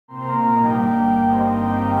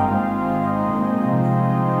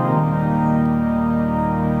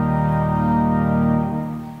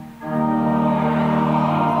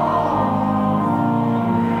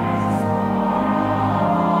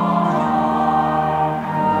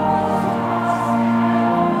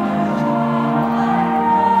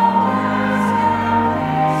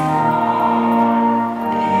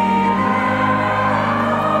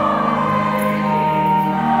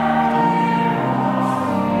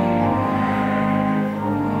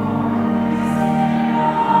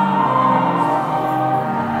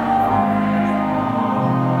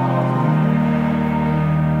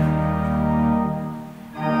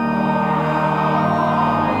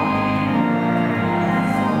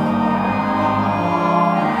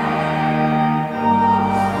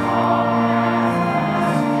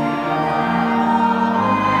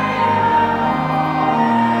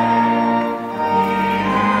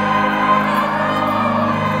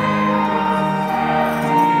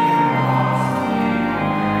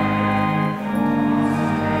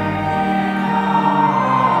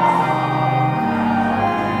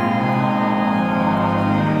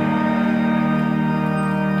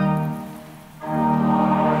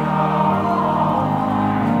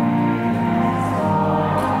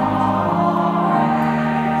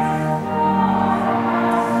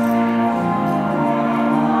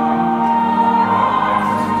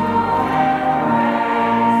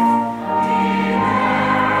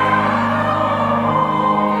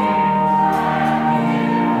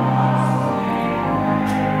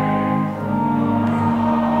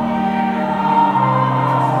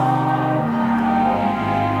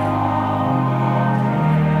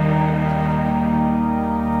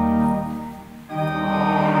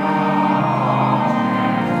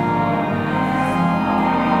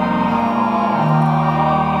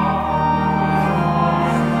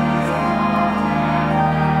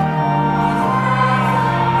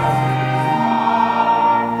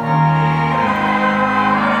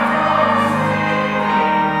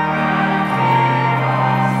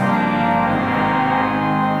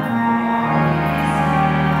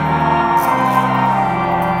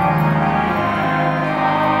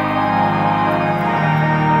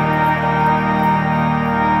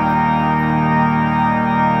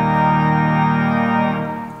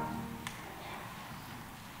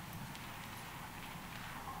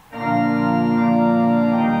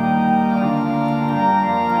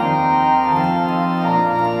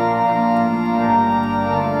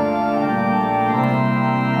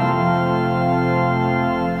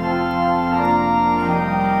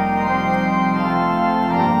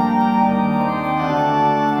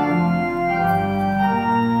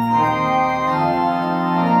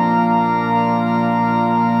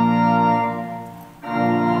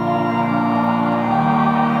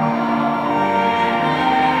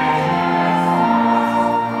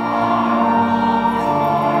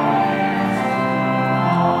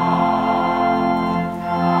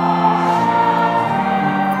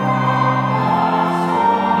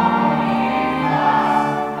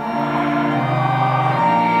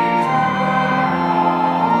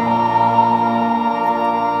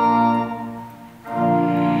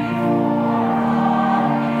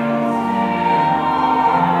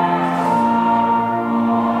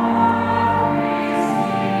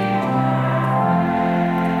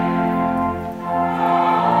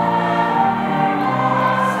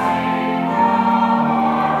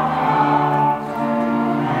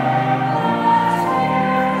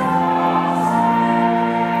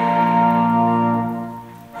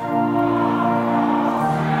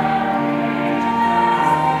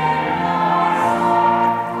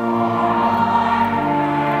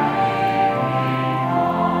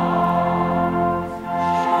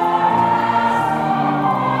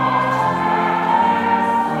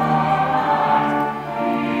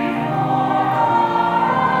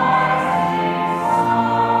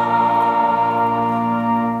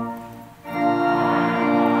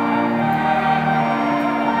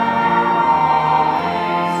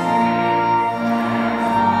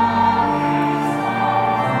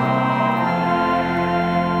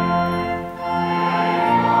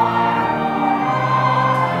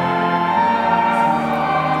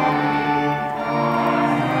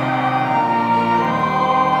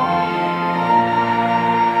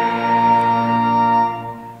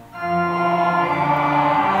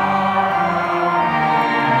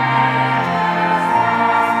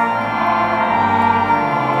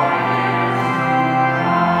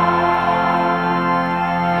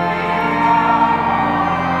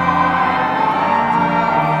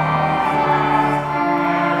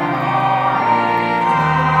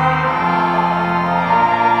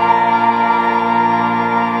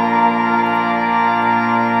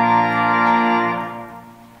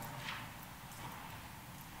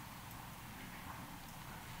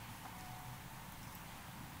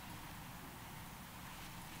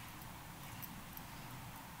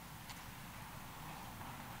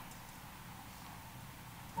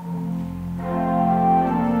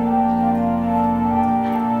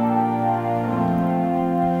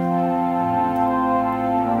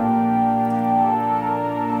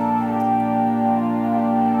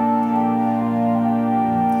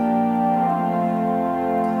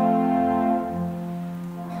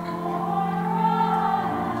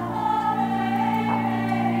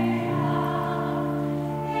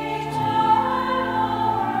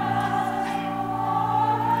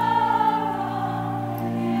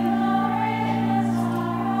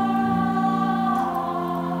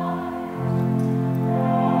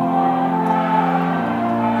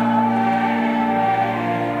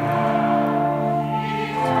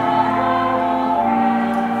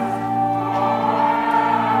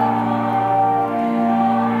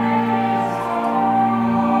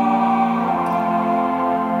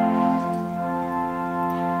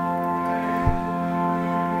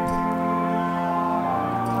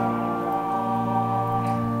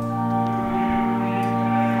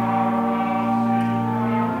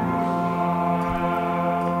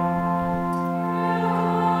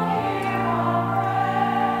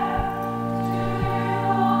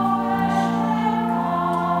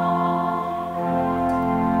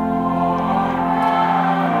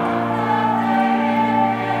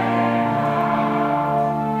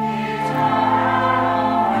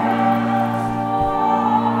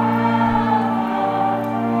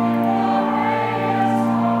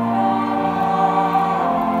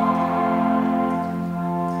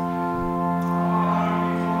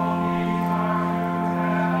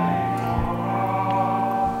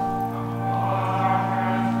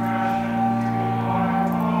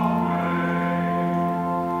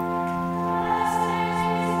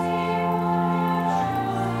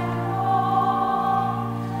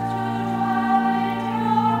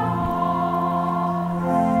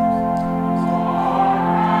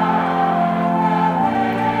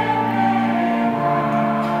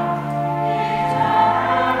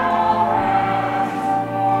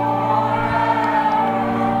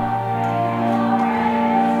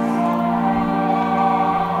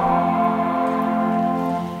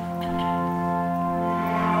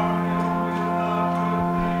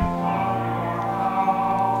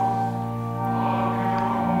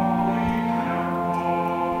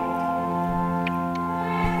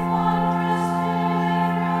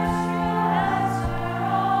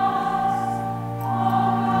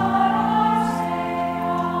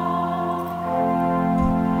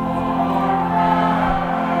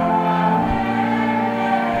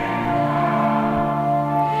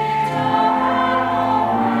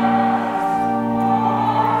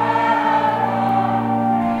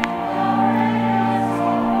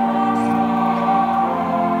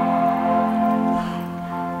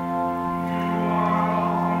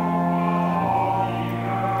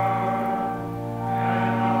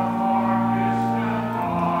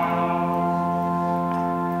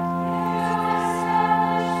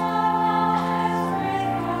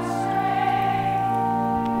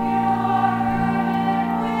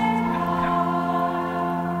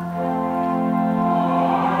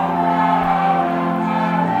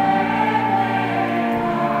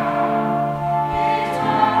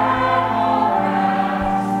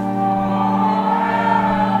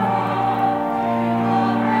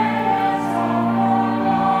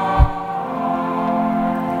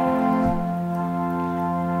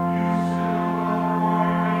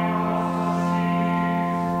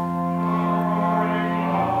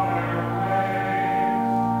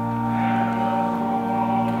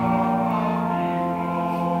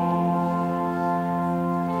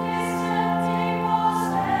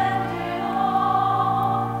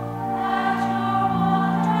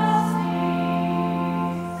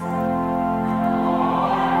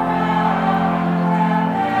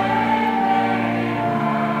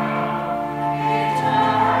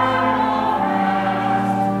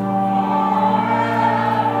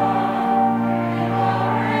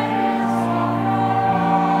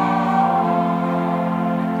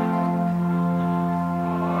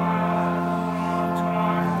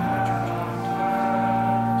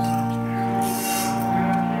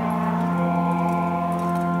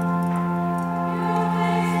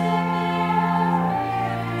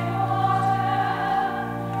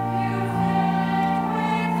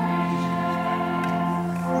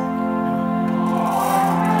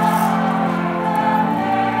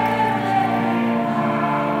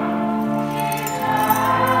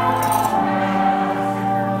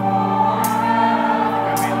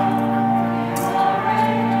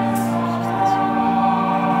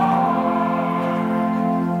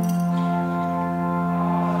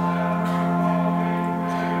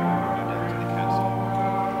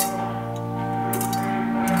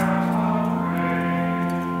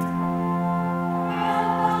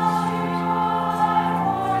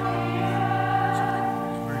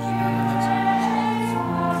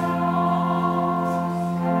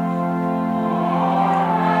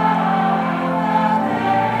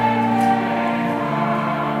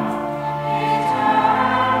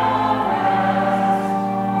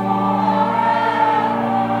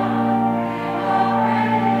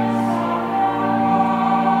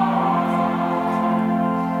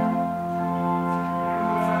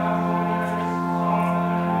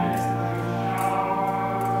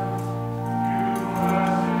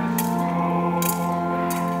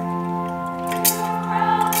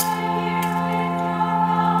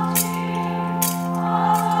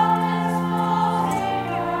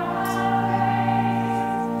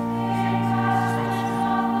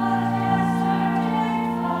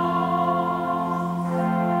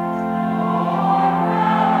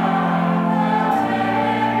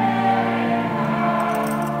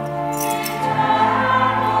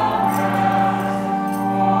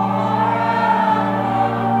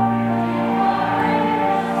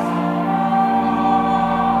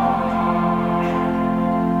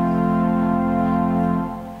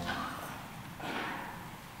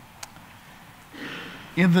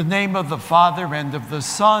In the name of the Father, and of the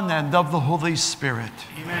Son, and of the Holy Spirit.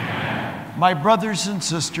 Amen. My brothers and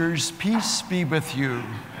sisters, peace be with you.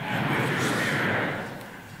 And with your spirit.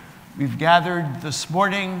 We've gathered this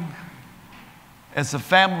morning as a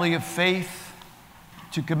family of faith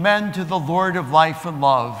to commend to the Lord of life and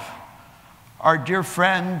love our dear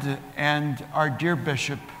friend and our dear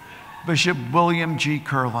bishop, Bishop William G.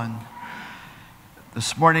 Curlin.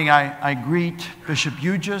 This morning I greet Bishop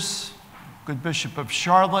Hughes, good Bishop of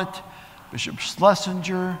Charlotte, Bishop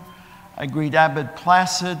Schlesinger. I greet Abbot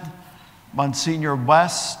Placid, Monsignor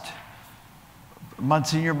West,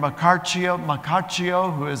 Monsignor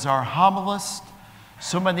Macaccio, who is our homilist,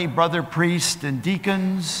 so many brother priests and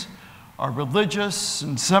deacons, our religious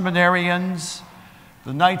and seminarians,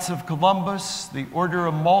 the Knights of Columbus, the Order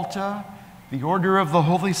of Malta, the Order of the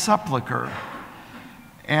Holy Sepulchre,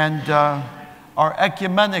 and our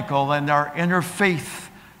ecumenical and our interfaith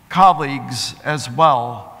colleagues as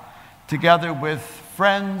well, together with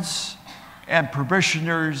friends and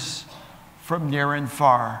parishioners from near and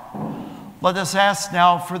far. Let us ask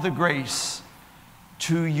now for the grace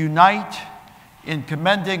to unite in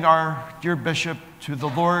commending our dear bishop to the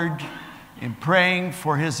Lord, in praying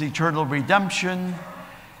for his eternal redemption,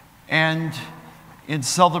 and in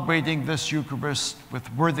celebrating this Eucharist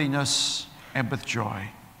with worthiness and with joy.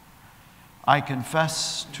 I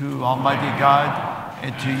confess to Almighty God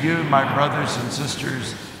and to you, my brothers and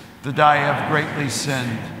sisters, that I have greatly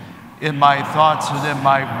sinned in my thoughts and in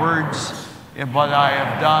my words, in what I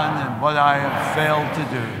have done and what I have failed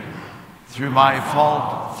to do, through my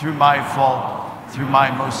fault, through my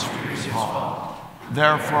most grievous fault.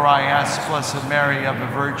 Therefore I ask Blessed Mary, ever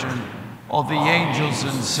Virgin, all the angels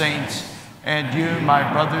and saints, and you,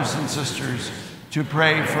 my brothers and sisters, to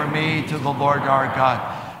pray for me to the Lord our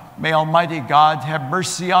God. May Almighty God have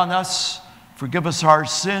mercy on us, forgive us our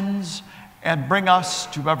sins, and bring us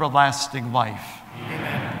to everlasting life.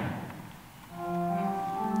 Amen.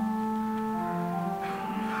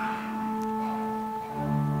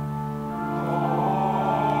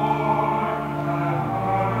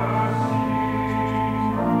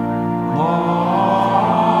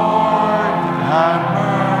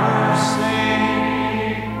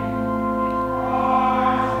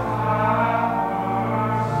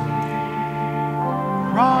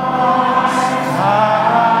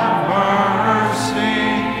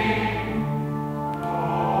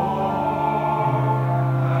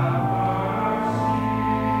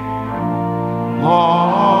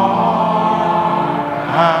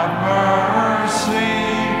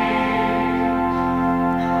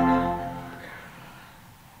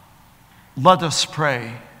 Let us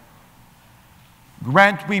pray.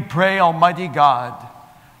 Grant, we pray, Almighty God,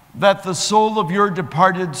 that the soul of your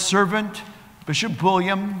departed servant, Bishop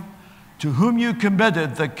William, to whom you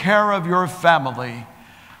committed the care of your family,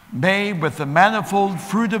 may, with the manifold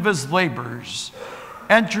fruit of his labors,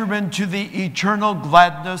 enter into the eternal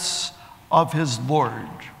gladness of his Lord,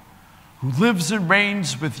 who lives and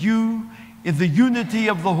reigns with you in the unity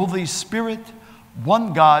of the Holy Spirit,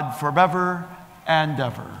 one God, forever and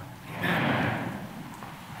ever. Amen.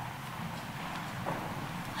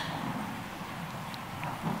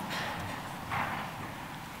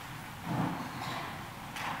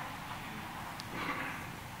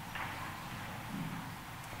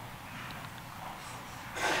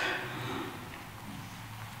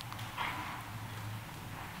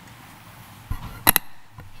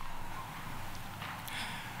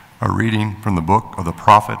 A reading from the book of the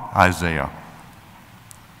prophet Isaiah.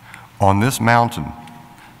 On this mountain,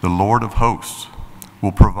 the Lord of hosts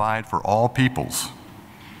will provide for all peoples.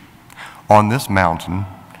 On this mountain,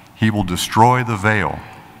 he will destroy the veil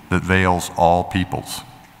that veils all peoples,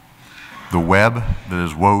 the web that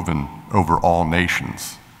is woven over all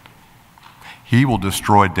nations. He will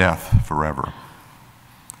destroy death forever.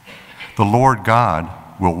 The Lord God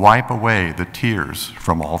will wipe away the tears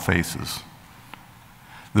from all faces.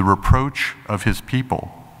 The reproach of his people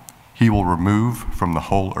he will remove from the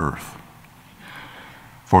whole earth.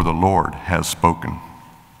 For the Lord has spoken.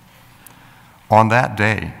 On that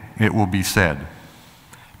day it will be said,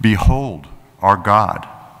 behold our God,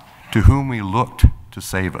 to whom we looked to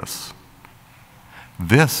save us.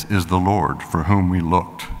 This is the Lord for whom we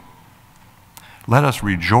looked. Let us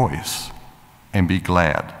rejoice and be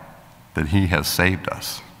glad that he has saved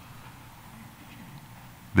us.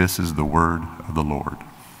 This is the word of the Lord.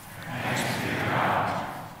 Thanks be to God.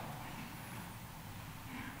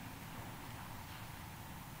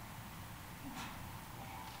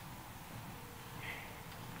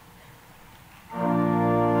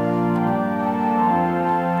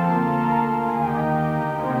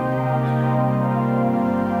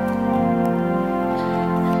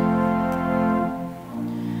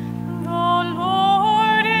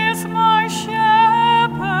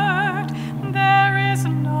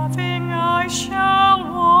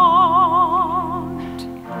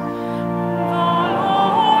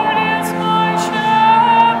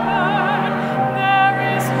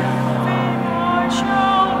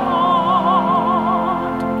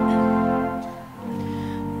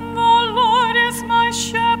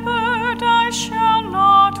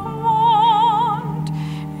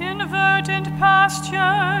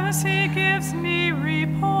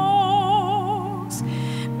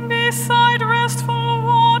 Beside restful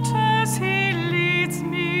waters he leads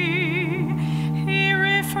me. He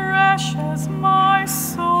refreshes my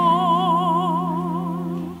soul.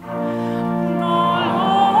 The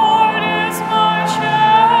Lord is my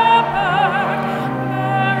shepherd.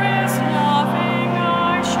 There is nothing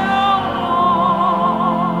I shall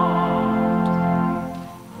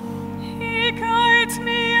want. He guides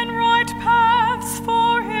me in right paths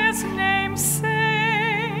for his name's sake.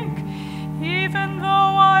 Even though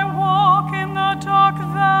I walk in the dark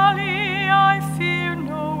valley, I fear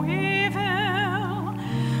no evil,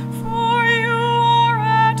 for you are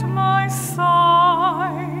at my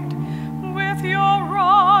side, with your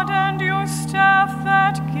rod and your staff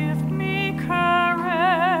that give me courage.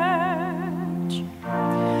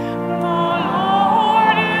 The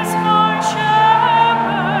Lord is my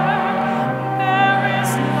shepherd, there is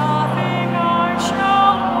nothing I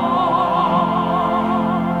shall want.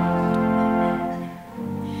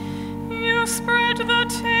 You spread the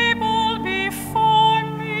table before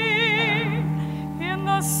me in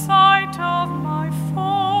the sight of my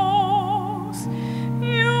foes.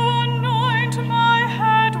 You anoint my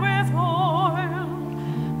head with oil,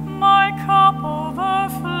 my cup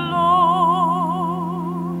overflows.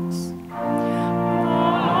 The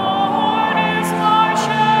Lord is my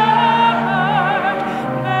shepherd,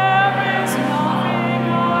 there is nothing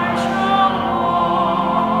I shall want.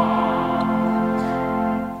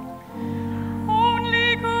 Only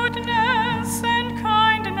goodness and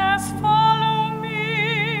kindness follow me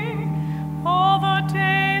all the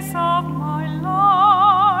days of my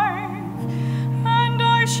life, and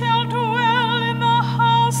I shall dwell in the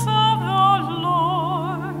house of the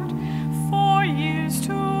Lord for years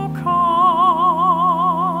to come.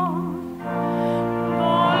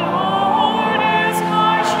 The Lord is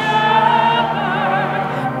my shepherd,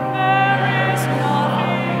 there is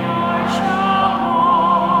nothing I shall want.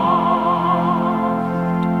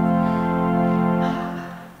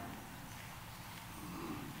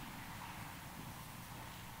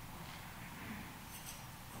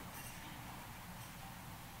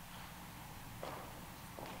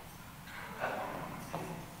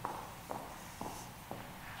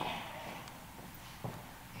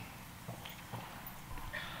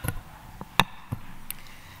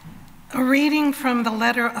 A reading from the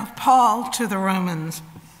letter of Paul to the Romans.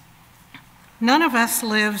 None of us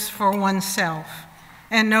lives for oneself,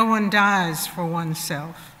 and no one dies for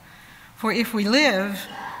oneself. For if we live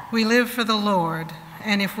for the Lord,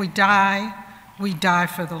 and if we die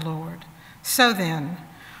for the Lord. So then,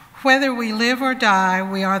 whether we live or die,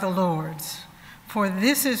 we are the Lord's. For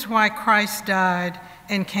this is why Christ died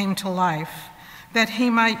and came to life, that he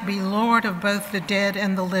might be Lord of both the dead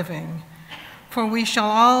and the living. For we shall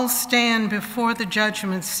all stand before the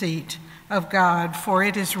judgment seat of God, for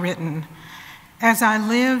it is written, "As I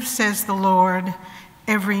live, says the Lord,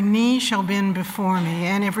 every knee shall bend before me,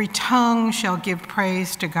 and every tongue shall give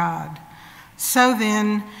praise to God." So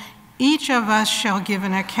then, each of us shall give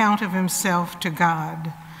an account of himself to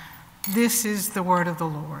God. This is the word of the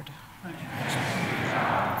Lord.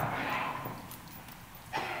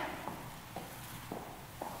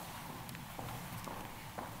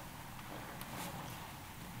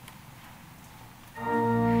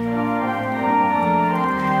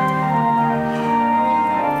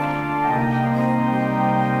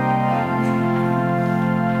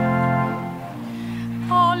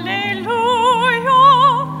 Alleluia,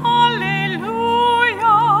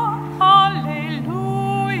 alleluia, alleluia.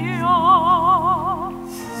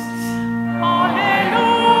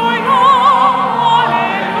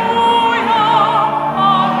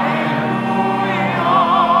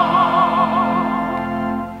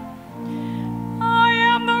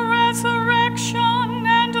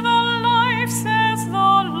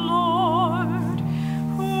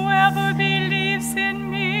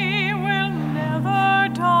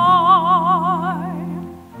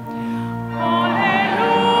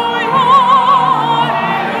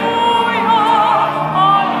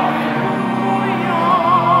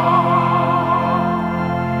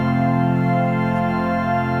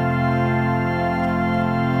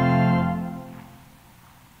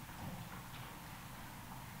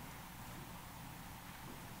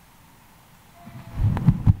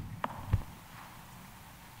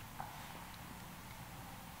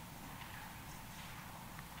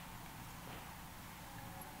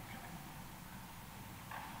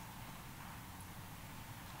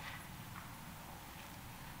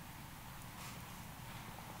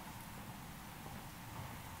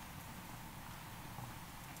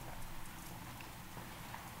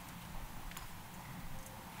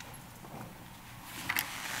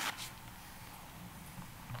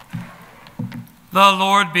 The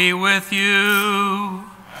Lord be with you.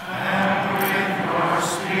 And with your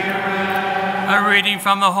spirit. A reading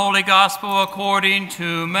from the Holy Gospel according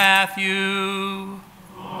to Matthew.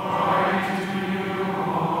 Glory to you,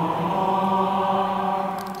 O Lord.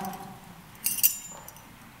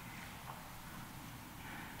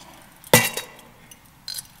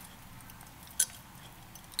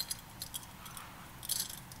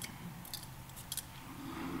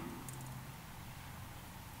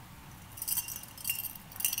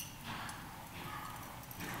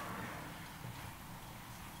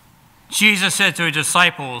 Jesus said to his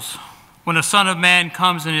disciples, "When the Son of Man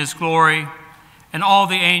comes in his glory, and all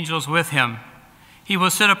the angels with him, he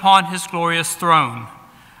will sit upon his glorious throne,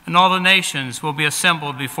 and all the nations will be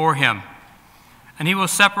assembled before him. And he will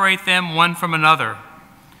separate them one from another,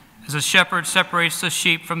 as a shepherd separates the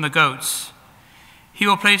sheep from the goats. He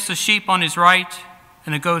will place the sheep on his right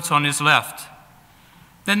and the goats on his left.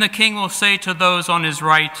 Then the king will say to those on his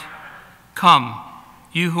right, 'Come,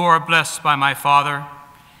 you who are blessed by my Father,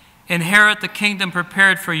 inherit the kingdom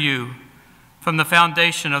prepared for you from the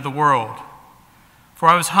foundation of the world. For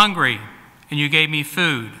I was hungry, and you gave me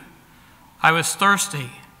food. I was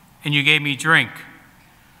thirsty, and you gave me drink.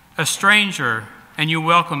 A stranger, and you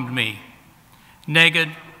welcomed me.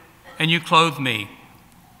 Naked, and you clothed me.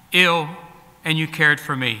 Ill, and you cared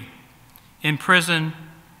for me. In prison,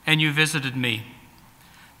 and you visited me.'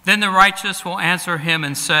 Then the righteous will answer him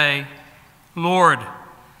and say, 'Lord,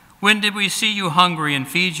 when did we see you hungry and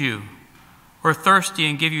feed you, or thirsty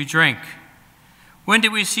and give you drink? When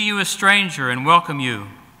did we see you a stranger and welcome you,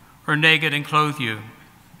 or naked and clothe you?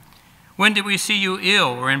 When did we see you ill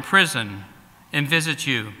or in prison and visit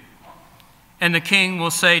you?' And the king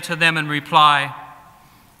will say to them in reply,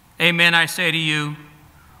 'Amen, I say to you,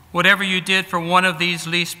 whatever you did for one of these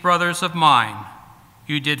least brothers of mine,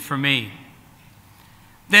 you did for me.'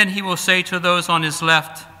 Then he will say to those on his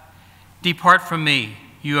left, 'Depart from me,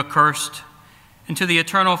 you accursed, into the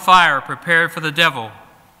eternal fire prepared for the devil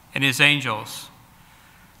and his angels.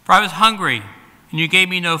 For I was hungry, and you gave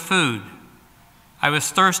me no food. I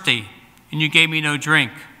was thirsty, and you gave me no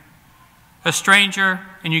drink. A stranger,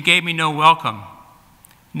 and you gave me no welcome.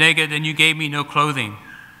 Naked, and you gave me no clothing.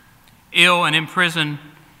 Ill and in prison,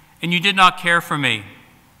 and you did not care for me.'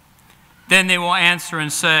 Then they will answer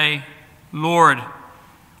and say, 'Lord,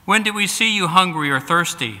 when did we see you hungry or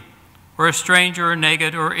thirsty, or a stranger or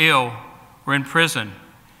naked or ill or in prison,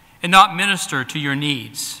 and not minister to your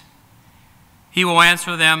needs?' He will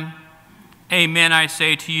answer them, 'Amen, I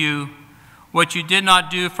say to you, what you did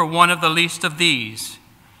not do for one of the least of these,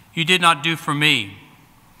 you did not do for me.'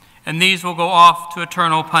 And these will go off to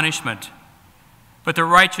eternal punishment, but the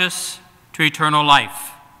righteous to eternal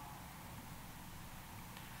life."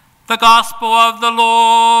 The Gospel of the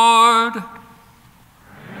Lord.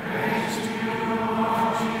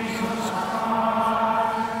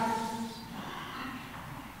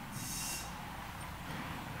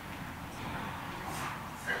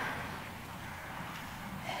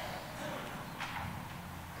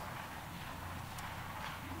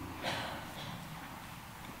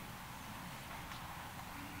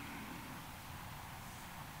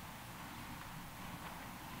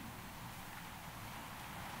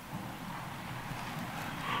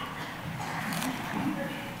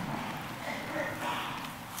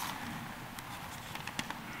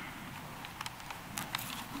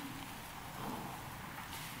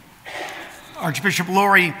 Archbishop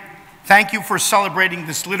Laurie, thank you for celebrating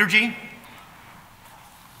this liturgy.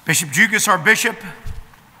 Bishop Jugas, our bishop,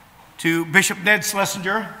 to Bishop Ned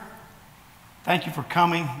Schlesinger, thank you for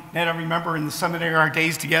coming. Ned, I remember in the seminary our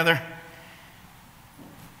days together.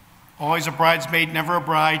 Always a bridesmaid, never a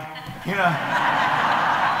bride. You know.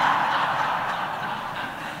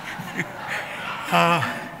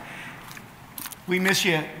 We miss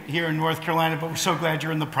you here in North Carolina, but we're so glad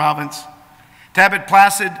you're in the province. To Abbot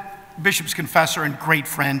Placid, Bishop's confessor and great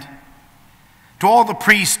friend. To all the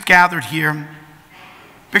priests gathered here,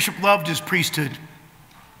 Bishop loved his priesthood,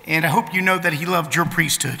 and I hope you know that he loved your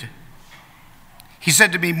priesthood. He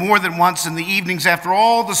said to me more than once in the evenings after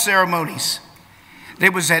all the ceremonies, that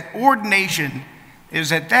it was at ordination, it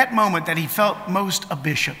was at that moment that he felt most a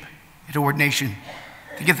bishop at ordination,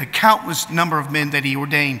 to give the countless number of men that he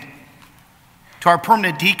ordained. To our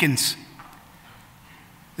permanent deacons,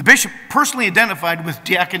 the bishop personally identified with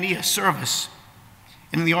diaconia service,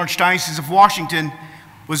 and in the Archdiocese of Washington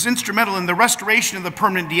was instrumental in the restoration of the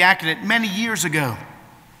permanent diaconate many years ago.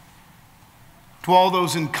 To all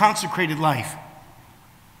those in consecrated life,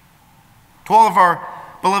 to all of our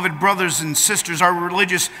beloved brothers and sisters, our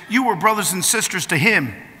religious, you were brothers and sisters to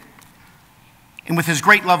him, and with his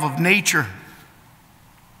great love of nature,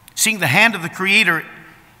 Seeing the hand of the Creator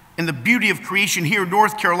and the beauty of creation here in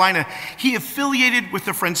North Carolina, he affiliated with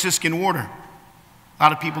the Franciscan order. A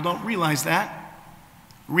lot of people don't realize that.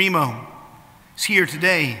 Remo is here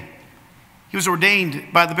today. He was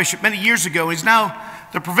ordained by the bishop many years ago. He's now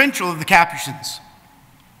the provincial of the Capuchins.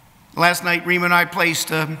 Last night, Remo and I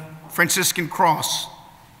placed a Franciscan cross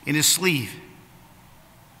in his sleeve.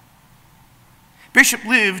 Bishop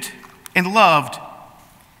lived and loved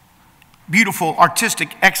beautiful,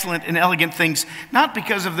 artistic, excellent, and elegant things, not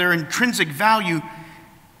because of their intrinsic value,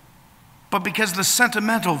 but because of the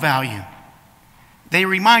sentimental value. They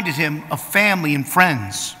reminded him of family and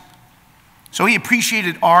friends. So he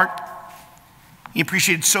appreciated art. He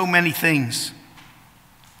appreciated so many things.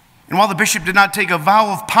 And while the bishop did not take a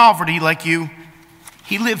vow of poverty like you,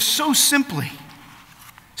 he lived so simply,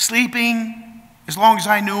 sleeping, as long as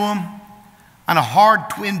I knew him, on a hard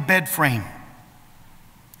twin bed frame,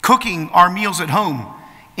 cooking our meals at home,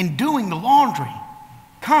 and doing the laundry,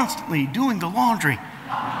 constantly doing the laundry.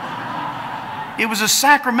 It was a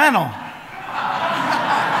sacramental,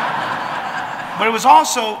 but it was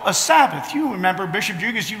also a Sabbath. You remember Bishop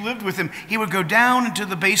Jugas, you lived with him. He would go down into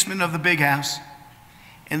the basement of the big house,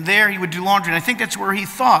 and there he would do laundry. And I think that's where he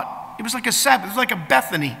thought. It was like a Sabbath. It was like a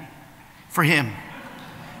Bethany for him.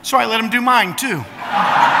 So I let him do mine too.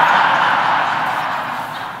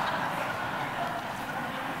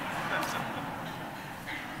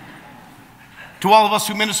 To all of us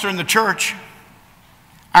who minister in the church,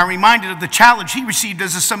 I'm reminded of the challenge he received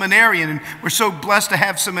as a seminarian, and we're so blessed to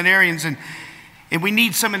have seminarians, and we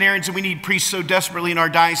need seminarians and we need priests so desperately in our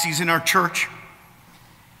diocese, in our church.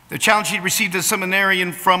 The challenge he received as a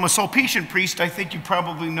seminarian from a Sulpician priest, I think you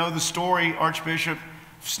probably know the story, Archbishop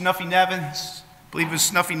Snuffy Nevins, I believe it was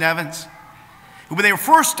Snuffy Nevins, who when they were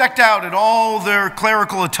first decked out in all their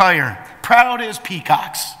clerical attire, proud as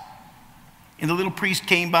peacocks, and the little priest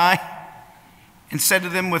came by and said to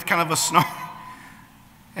them with kind of a snarl,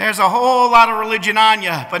 "There's a whole lot of religion on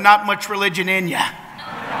you, but not much religion in you."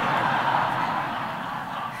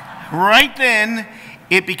 Right then,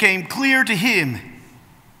 it became clear to him,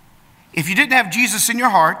 if you didn't have Jesus in your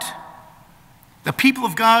heart, the people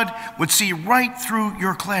of God would see right through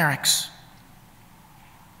your clerics.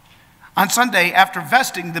 On Sunday, after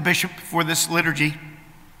vesting the bishop for this liturgy,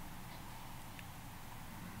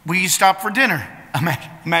 we stopped for dinner.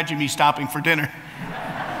 Imagine me stopping for dinner.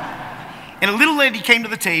 And a little lady came to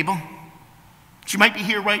the table. She might be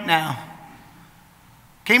here right now.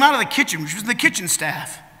 Came out of the kitchen, which was the kitchen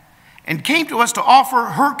staff, and came to us to offer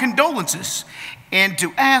her condolences and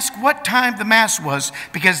to ask what time the Mass was,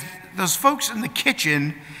 because those folks in the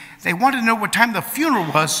kitchen, they wanted to know what time the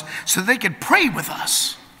funeral was so they could pray with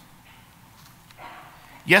us.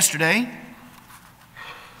 Yesterday,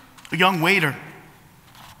 a young waiter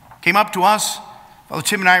came up to us. Father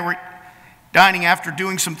Tim and I were dining after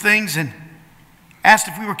doing some things and asked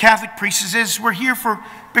if we were Catholic priests. He says, "We're here for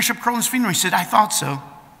Bishop Curlin's funeral." He said, "I thought so."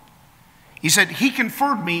 He said, "He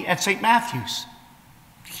conferred me at St. Matthew's."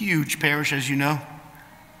 Huge parish, as you know.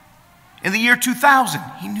 In the year 2000,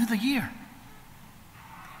 he knew the year.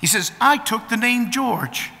 He says, "I took the name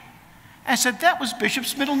George." I said, "That was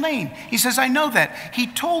Bishop's middle name." He says, "I know that. He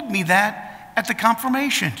told me that at the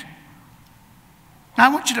confirmation." Now, I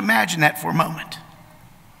want you to imagine that for a moment.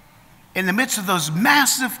 In the midst of those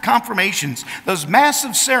massive confirmations, those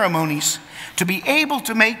massive ceremonies, to be able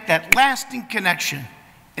to make that lasting connection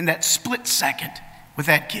in that split second with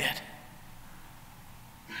that kid.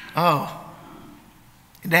 Oh,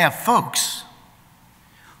 and to have folks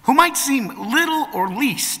who might seem little or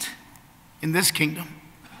least in this kingdom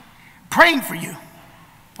praying for you.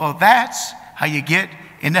 Well, that's how you get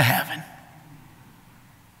into heaven.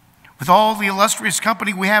 With all the illustrious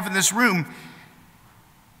company we have in this room,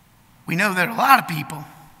 we know that a lot of people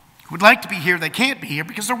who would like to be here, they can't be here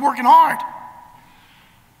because they're working hard.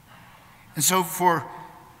 And so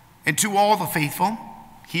and to all the faithful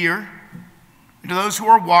here, and to those who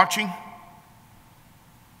are watching,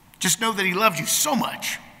 just know that he loves you so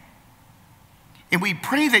much. And we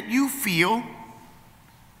pray that you feel,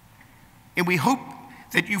 and we hope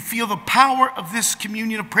that you feel the power of this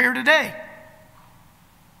communion of prayer today.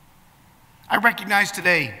 I recognize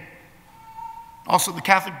today also the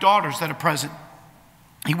Catholic daughters that are present.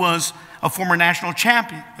 He was a former national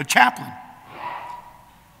chaplain.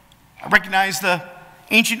 I recognize the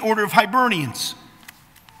ancient order of Hibernians.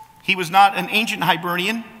 He was not an ancient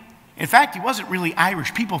Hibernian. In fact, he wasn't really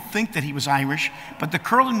Irish. People think that he was Irish, but the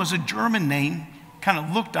Curlin was a German name, kind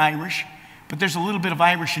of looked Irish, but there's a little bit of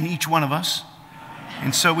Irish in each one of us.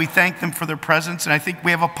 And so we thank them for their presence, and I think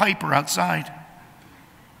we have a piper outside.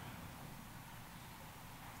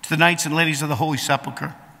 To the knights and ladies of the Holy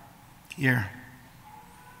Sepulchre, here.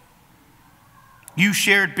 You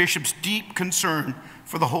shared Bishop's deep concern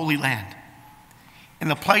for the Holy Land and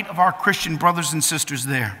the plight of our Christian brothers and sisters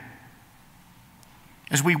there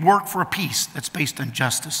as we work for a peace that's based on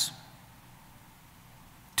justice.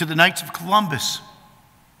 To the Knights of Columbus,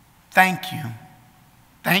 thank you.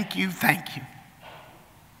 Thank you, thank you.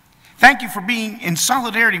 Thank you for being in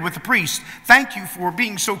solidarity with the priest. Thank you for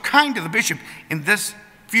being so kind to the bishop in this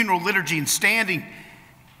funeral liturgy and standing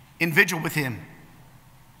in vigil with him.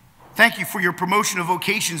 Thank you for your promotion of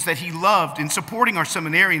vocations that he loved in supporting our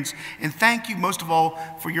seminarians. And thank you most of all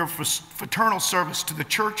for your fraternal service to the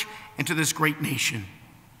church and to this great nation.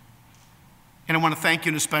 And I want to thank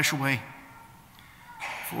you in a special way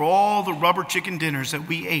for all the rubber chicken dinners that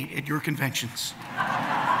we ate at your conventions.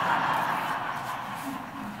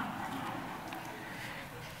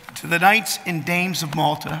 To the Knights and Dames of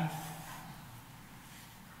Malta,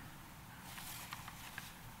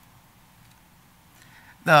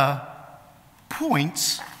 the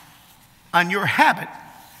points on your habit,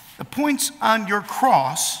 the points on your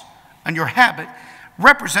cross, on your habit,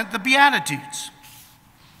 represent the Beatitudes.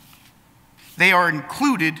 They are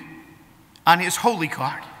included on his holy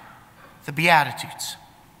card, the Beatitudes.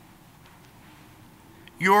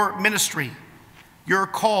 Your ministry, your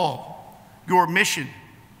call, your mission,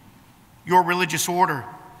 your religious order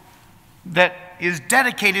that is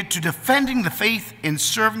dedicated to defending the faith and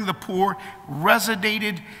serving the poor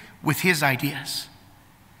resonated with his ideas,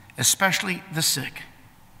 especially the sick.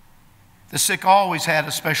 The sick always had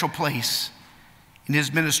a special place in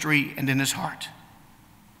his ministry and in his heart.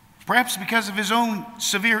 Perhaps because of his own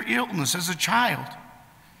severe illness as a child,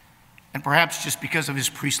 and perhaps just because of his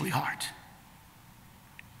priestly heart.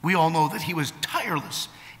 We all know that he was tireless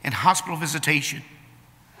in hospital visitation.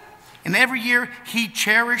 And every year he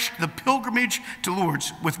cherished the pilgrimage to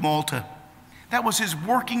Lourdes with Malta. That was his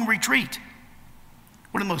working retreat,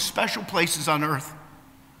 one of the most special places on earth.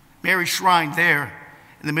 Mary's shrine there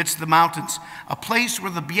in the midst of the mountains, a place where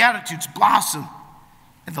the Beatitudes blossom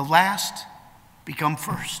and the last become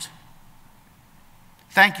first.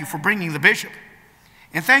 Thank you for bringing the bishop,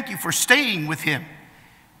 and thank you for staying with him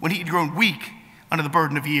when he had grown weak under the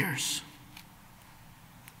burden of years.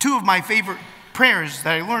 Two of my favorite prayers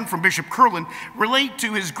that I learned from Bishop Curlin relate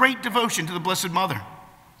to his great devotion to the Blessed Mother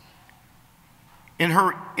in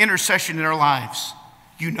her intercession in our lives.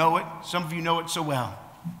 You know it. Some of you know it so well.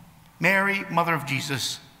 Mary, Mother of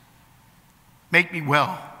Jesus, make me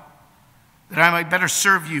well, that I might better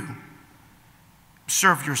serve you,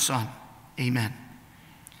 serve your Son. Amen.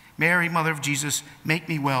 Mary, Mother of Jesus, make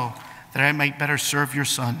me well, that I might better serve your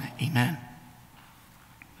Son. Amen.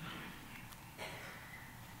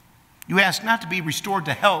 You ask not to be restored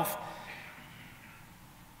to health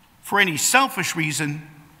for any selfish reason,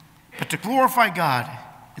 but to glorify God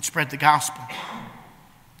and spread the gospel.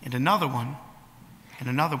 And another one,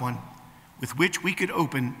 with which we could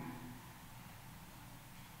open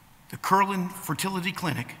the Curlin Fertility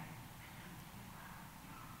Clinic,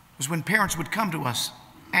 was when parents would come to us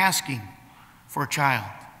asking for a child.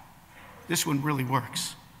 This one really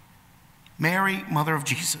works. Mary, Mother of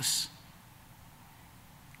Jesus,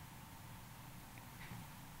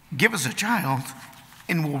 give us a child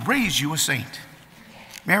and we'll raise you a saint.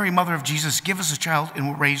 Mary, Mother of Jesus, give us a child and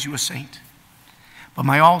we'll raise you a saint. But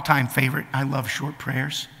my all-time favorite, I love short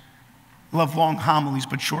prayers. I love long homilies,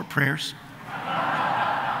 but short prayers.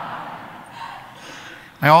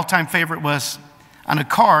 My all-time favorite was on a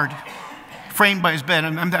card framed by his bed.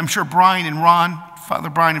 I'm sure Brian and Ron, Father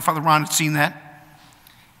Brian and Father Ron had seen that.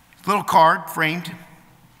 Little card framed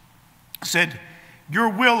said, "Your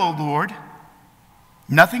will, O Lord,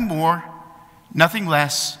 nothing more, nothing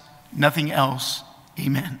less, nothing else.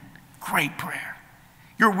 Amen." Great prayer.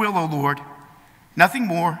 Your will, O Lord, nothing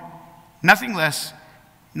more, nothing less,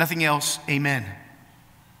 nothing else. Amen.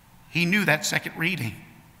 He knew that second reading.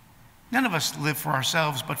 None of us live for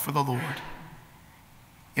ourselves, but for the Lord.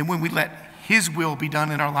 And when we let his will be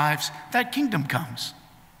done in our lives, that kingdom comes.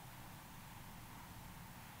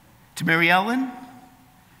 To Mary Ellen,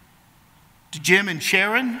 to Jim and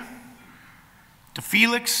Sharon, to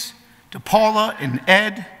Felix, to Paula and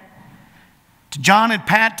Ed, to John and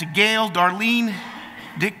Pat, to Gail, Darlene,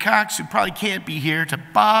 Dick Cox, who probably can't be here, to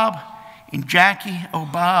Bob and Jackie. Oh,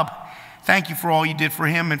 Bob, thank you for all you did for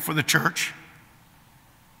him and for the church.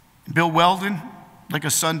 Bill Weldon, like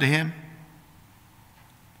a son to him.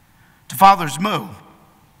 To Fathers Mo,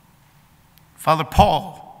 Father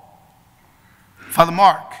Paul, Father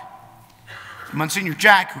Mark, Monsignor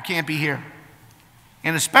Jack, who can't be here,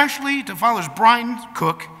 and especially to Fathers Brian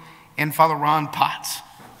Cook and Father Ron Potts.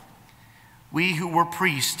 We who were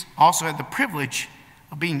priests also had the privilege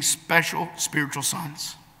of being special spiritual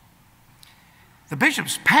sons. The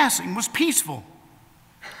bishop's passing was peaceful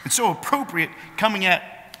and so appropriate coming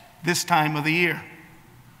at this time of the year.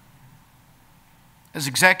 As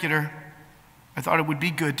executor, I thought it would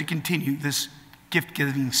be good to continue this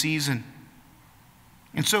gift-giving season.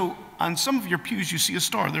 And so on some of your pews you see a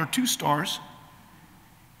star. There are 2 stars.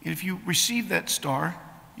 And if you receive that star,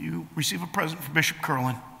 you receive a present from Bishop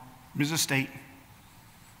Curlin from his estate.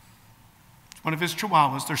 One of his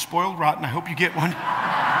chihuahuas. They're spoiled rotten. I hope you get one.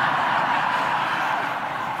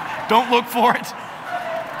 Don't look for it.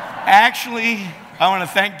 Actually, I want to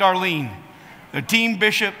thank Darlene, the team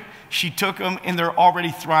bishop. She took them, and they're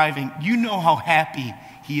already thriving. You know how happy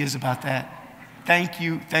he is about that. Thank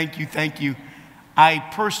you, thank you, thank you. I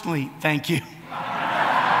personally thank you.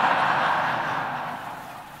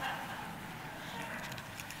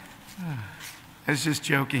 I was just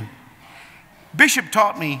joking. Bishop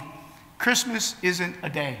taught me Christmas isn't a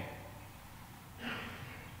day.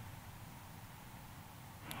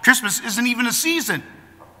 Christmas isn't even a season.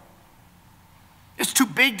 It's too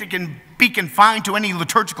big to be confined to any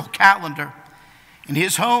liturgical calendar. In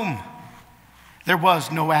his home, there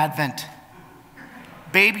was no Advent.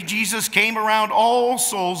 Baby Jesus came around All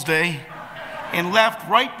Souls Day and left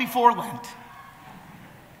right before Lent.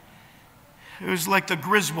 It was like the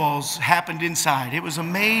Griswolds happened inside. It was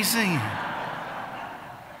amazing.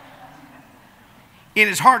 In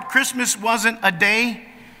his heart, Christmas wasn't a day.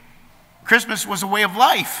 Christmas was a way of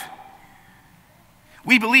life.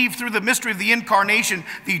 We believe through the mystery of the incarnation,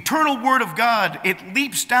 the eternal word of God, it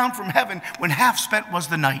leaps down from heaven when half spent was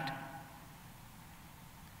the night.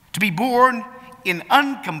 To be born in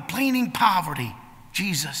uncomplaining poverty,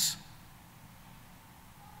 Jesus,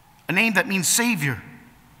 a name that means Savior,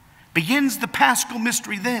 begins the Paschal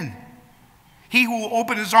mystery then. He who will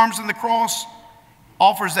open his arms on the cross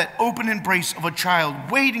offers that open embrace of a child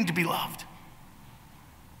waiting to be loved.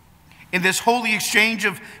 In this holy exchange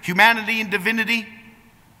of humanity and divinity,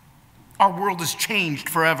 our world is changed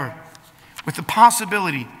forever with the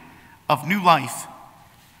possibility of new life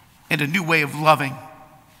and a new way of loving.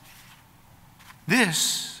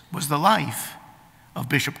 This was the life of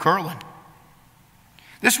Bishop Curlin.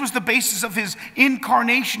 This was the basis of his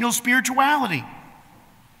incarnational spirituality.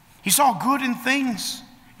 He saw good in things,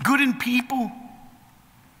 good in people,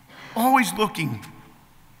 always looking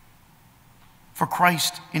for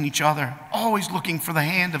Christ in each other, always looking for the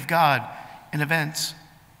hand of God in events,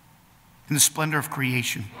 in the splendor of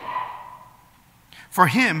creation. For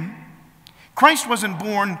him, Christ wasn't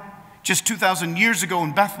born just 2,000 years ago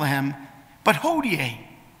in Bethlehem, but hodie,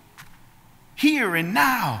 here and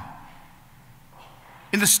now,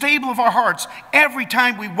 in the stable of our hearts, every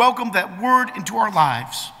time we welcome that word into our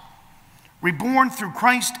lives. Reborn through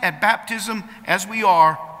Christ at baptism as we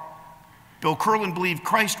are, Bill Curlin believed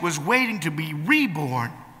Christ was waiting to be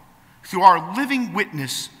reborn through our living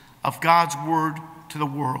witness of God's word to the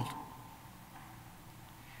world.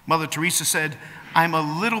 Mother Teresa said, "I'm a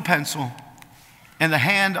little pencil in the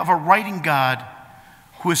hand of a writing God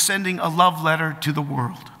who is sending a love letter to the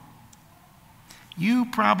world." You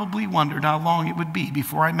probably wondered how long it would be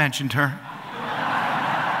before I mentioned her.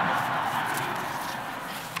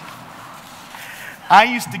 I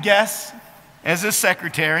used to guess, as his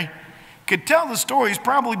secretary, could tell the stories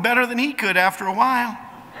probably better than he could after a while.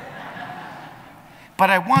 But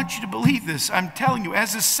I want you to believe this. I'm telling you,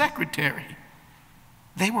 as his secretary,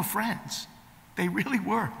 they were friends. They really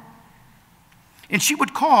were. And she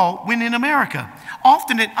would call when in America,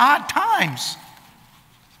 often at odd times.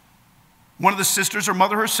 One of the sisters or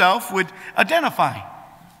mother herself would identify.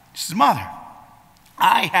 She says, "Mother."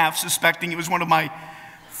 I, half suspecting it was one of my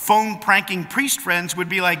phone pranking priest friends, would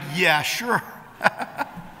be like, "Yeah, sure."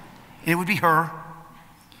 And it would be her.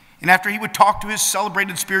 And after he would talk to his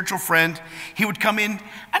celebrated spiritual friend, he would come in,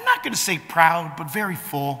 I'm not going to say proud, but very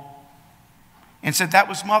full, and said, "That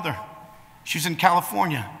was Mother. She was in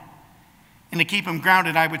California." And to keep him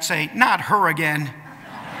grounded, I would say, "Not her again."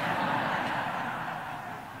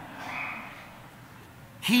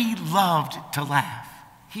 He loved to laugh.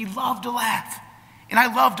 He loved to laugh. And I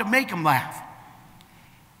loved to make him laugh.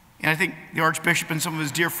 And I think the Archbishop and some of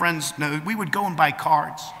his dear friends know we would go and buy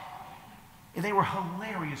cards. And they were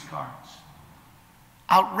hilarious cards.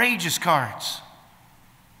 Outrageous cards.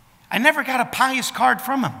 I never got a pious card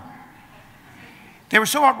from him. They were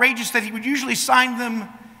so outrageous that he would usually sign them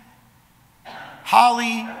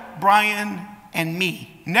Holly, Brian, and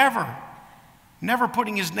me. Never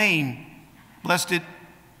putting his name, lest it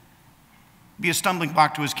be a stumbling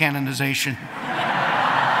block to his canonization.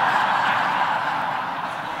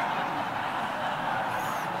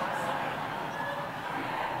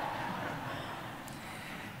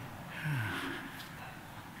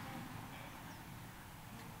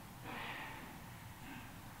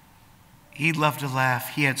 He loved to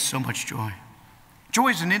laugh. He had so much joy. Joy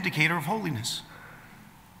is an indicator of holiness.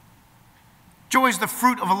 Joy is the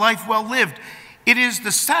fruit of a life well lived. It is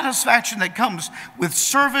the satisfaction that comes with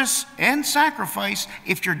service and sacrifice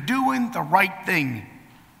if you're doing the right thing,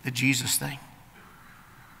 the Jesus thing.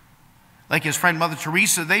 Like his friend Mother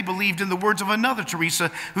Teresa, they believed in the words of another Teresa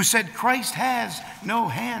who said, Christ has no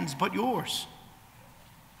hands but yours.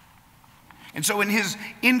 And so in his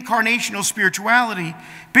incarnational spirituality,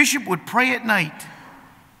 Bishop would pray at night,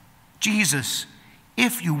 Jesus,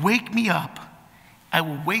 if you wake me up, I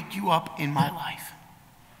will wake you up in my life.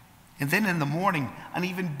 And then in the morning, an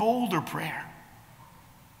even bolder prayer.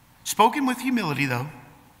 Spoken with humility, though.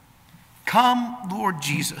 Come, Lord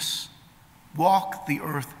Jesus, walk the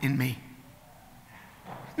earth in me.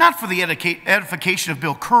 Not for the edification of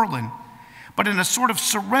Bill Curlin, but in a sort of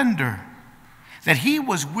surrender that he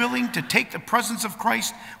was willing to take the presence of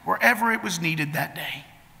Christ wherever it was needed that day.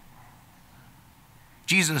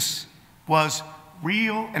 Jesus was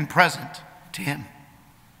real and present to him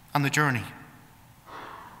on the journey.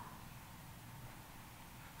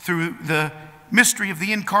 Through the mystery of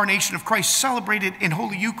the incarnation of Christ celebrated in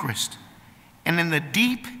Holy Eucharist and in the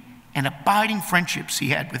deep and abiding friendships he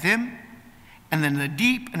had with him, and then the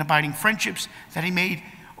deep and abiding friendships that he made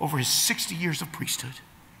over his 60 years of priesthood.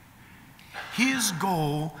 His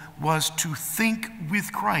goal was to think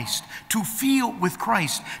with Christ, to feel with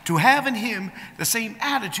Christ, to have in him the same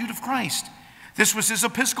attitude of Christ. This was his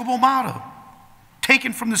Episcopal motto,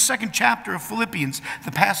 taken from the 2nd chapter of Philippians,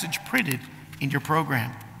 the passage printed in your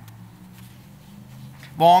program.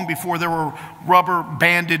 Long before there were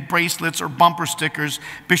rubber-banded bracelets or bumper stickers,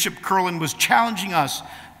 Bishop Curlin was challenging us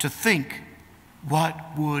to think,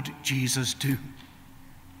 what would Jesus do?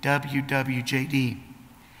 WWJD.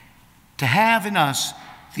 To have in us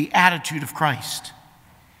the attitude of Christ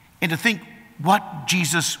and to think what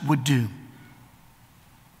Jesus would do.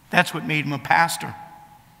 That's what made him a pastor.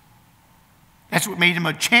 That's what made him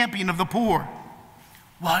a champion of the poor.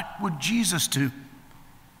 What would Jesus do?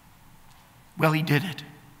 Well, he did it.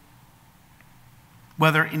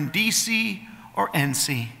 Whether in D.C. or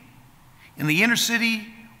N.C., in the inner city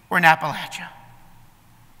or in Appalachia.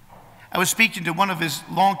 I was speaking to one of his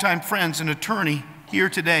longtime friends, an attorney, here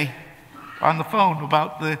today on the phone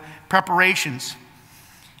about the preparations.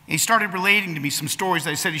 And he started relating to me some stories that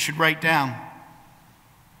I said he should write down.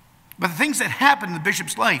 But the things that happened in the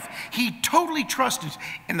bishop's life, he totally trusted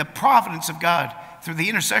in the providence of God through the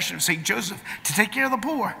intercession of St. Joseph to take care of the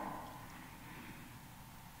poor.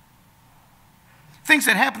 Things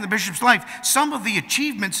that happened in the bishop's life, some of the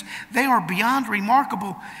achievements, they are beyond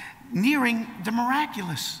remarkable, nearing the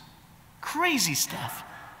miraculous. Crazy stuff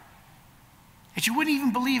that you wouldn't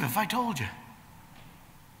even believe if I told you,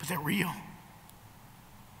 but they're real.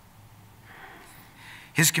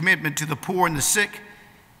 His commitment to the poor and the sick,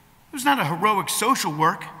 it was not a heroic social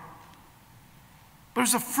work, but it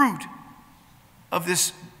was a fruit of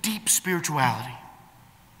this deep spirituality.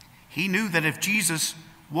 He knew that if Jesus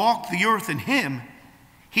walked the earth in him,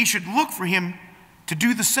 he should look for him to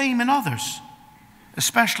do the same in others,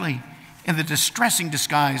 especially in the distressing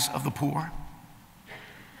disguise of the poor.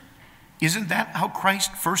 Isn't that how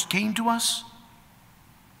Christ first came to us?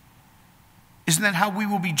 Isn't that how we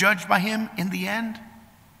will be judged by him in the end?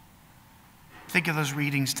 Think of those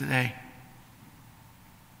readings today.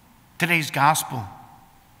 Today's gospel.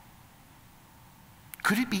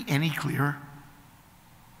 Could it be any clearer?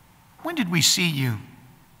 When did we see you?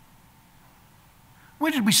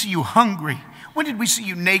 When did we see you hungry? When did we see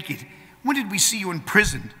you naked? When did we see you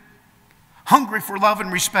imprisoned? Hungry for love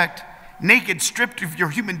and respect, naked, stripped of your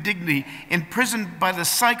human dignity, imprisoned by the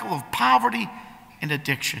cycle of poverty and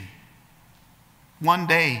addiction. One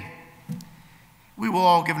day, we will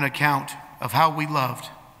all give an account of how we loved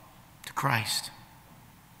to Christ.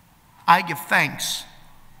 I give thanks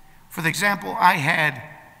for the example I had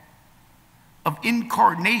of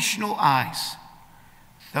incarnational eyes,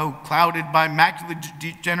 though clouded by macular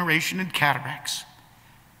degeneration and cataracts.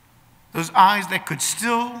 Those eyes that could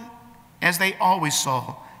still, as they always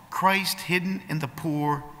saw, Christ hidden in the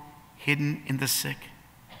poor, hidden in the sick.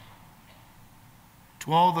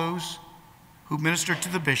 To all those who ministered to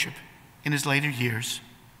the bishop in his later years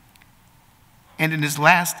and in his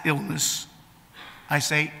last illness, I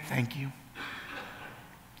say thank you.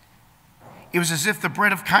 It was as if the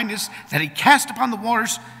bread of kindness that he cast upon the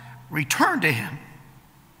waters returned to him.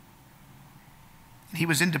 He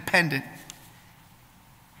was independent.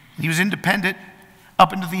 He was independent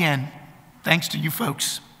up until the end, thanks to you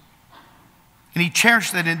folks. And he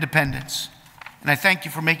cherished that independence. And I thank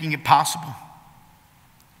you for making it possible.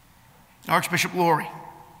 Archbishop Laurie,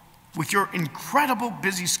 with your incredible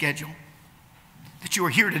busy schedule, that you are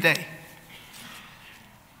here today.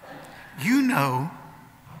 You know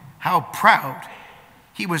how proud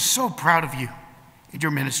he was, so proud of you in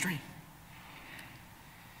your ministry.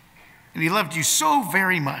 And he loved you so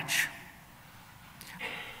very much.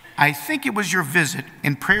 I think it was your visit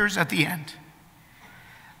and prayers at the end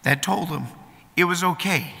that told him it was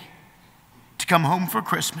okay to come home for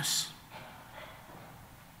Christmas.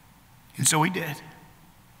 And so he did.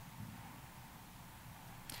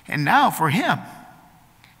 And now for him,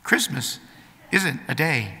 Christmas isn't a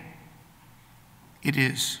day, it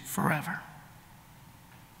is forever.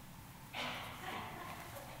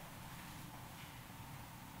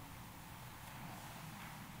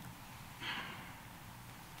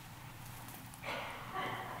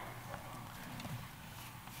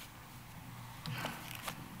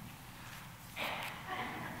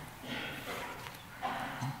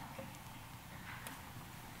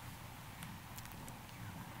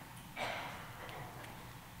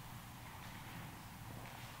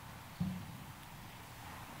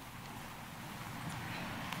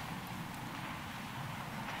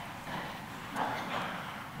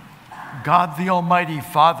 God, the Almighty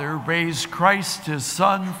Father, raised Christ, his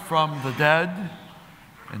Son, from the dead,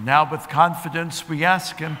 and now with confidence we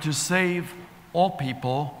ask him to save all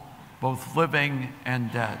people, both living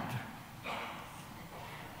and dead.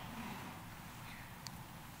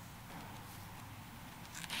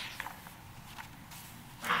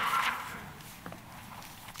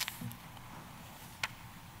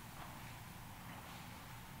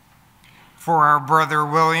 For our brother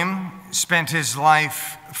William spent his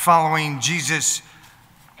life following Jesus,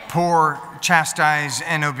 poor, chastised,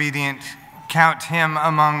 and obedient. Count him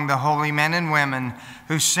among the holy men and women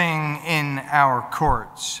who sing in our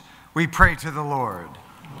courts. We pray to the Lord.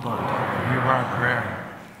 Lord, hear our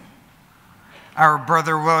prayer. Our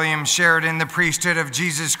brother William shared in the priesthood of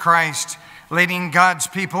Jesus Christ, leading God's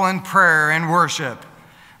people in prayer and worship.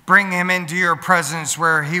 Bring him into your presence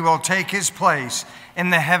where he will take his place in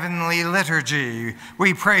the heavenly liturgy.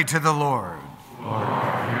 We pray to the Lord. Lord,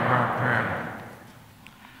 hear our prayer.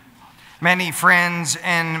 Many friends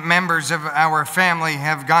and members of our family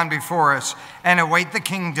have gone before us and await the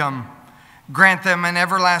kingdom. Grant them an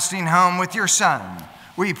everlasting home with your Son.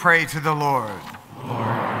 We pray to the Lord.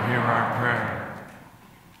 Lord, hear our prayer.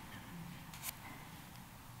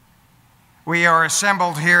 We are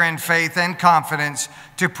assembled here in faith and confidence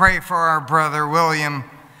to pray for our brother William.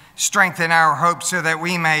 Strengthen our hope so that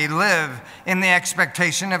we may live in the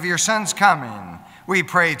expectation of your Son's coming. We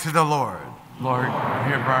pray to the Lord. Lord,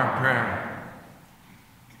 hear our prayer.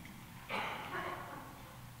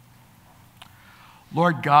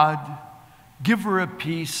 Lord God, giver of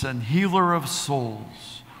peace and healer of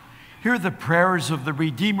souls, hear the prayers of the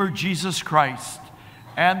Redeemer Jesus Christ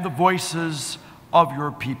and the voices of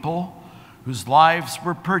your people whose lives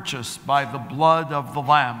were purchased by the blood of the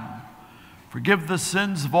Lamb. Forgive the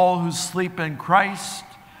sins of all who sleep in Christ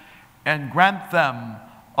and grant them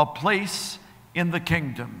a place in the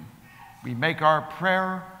kingdom. We make our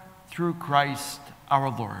prayer through Christ our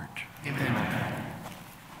Lord. Amen. Amen.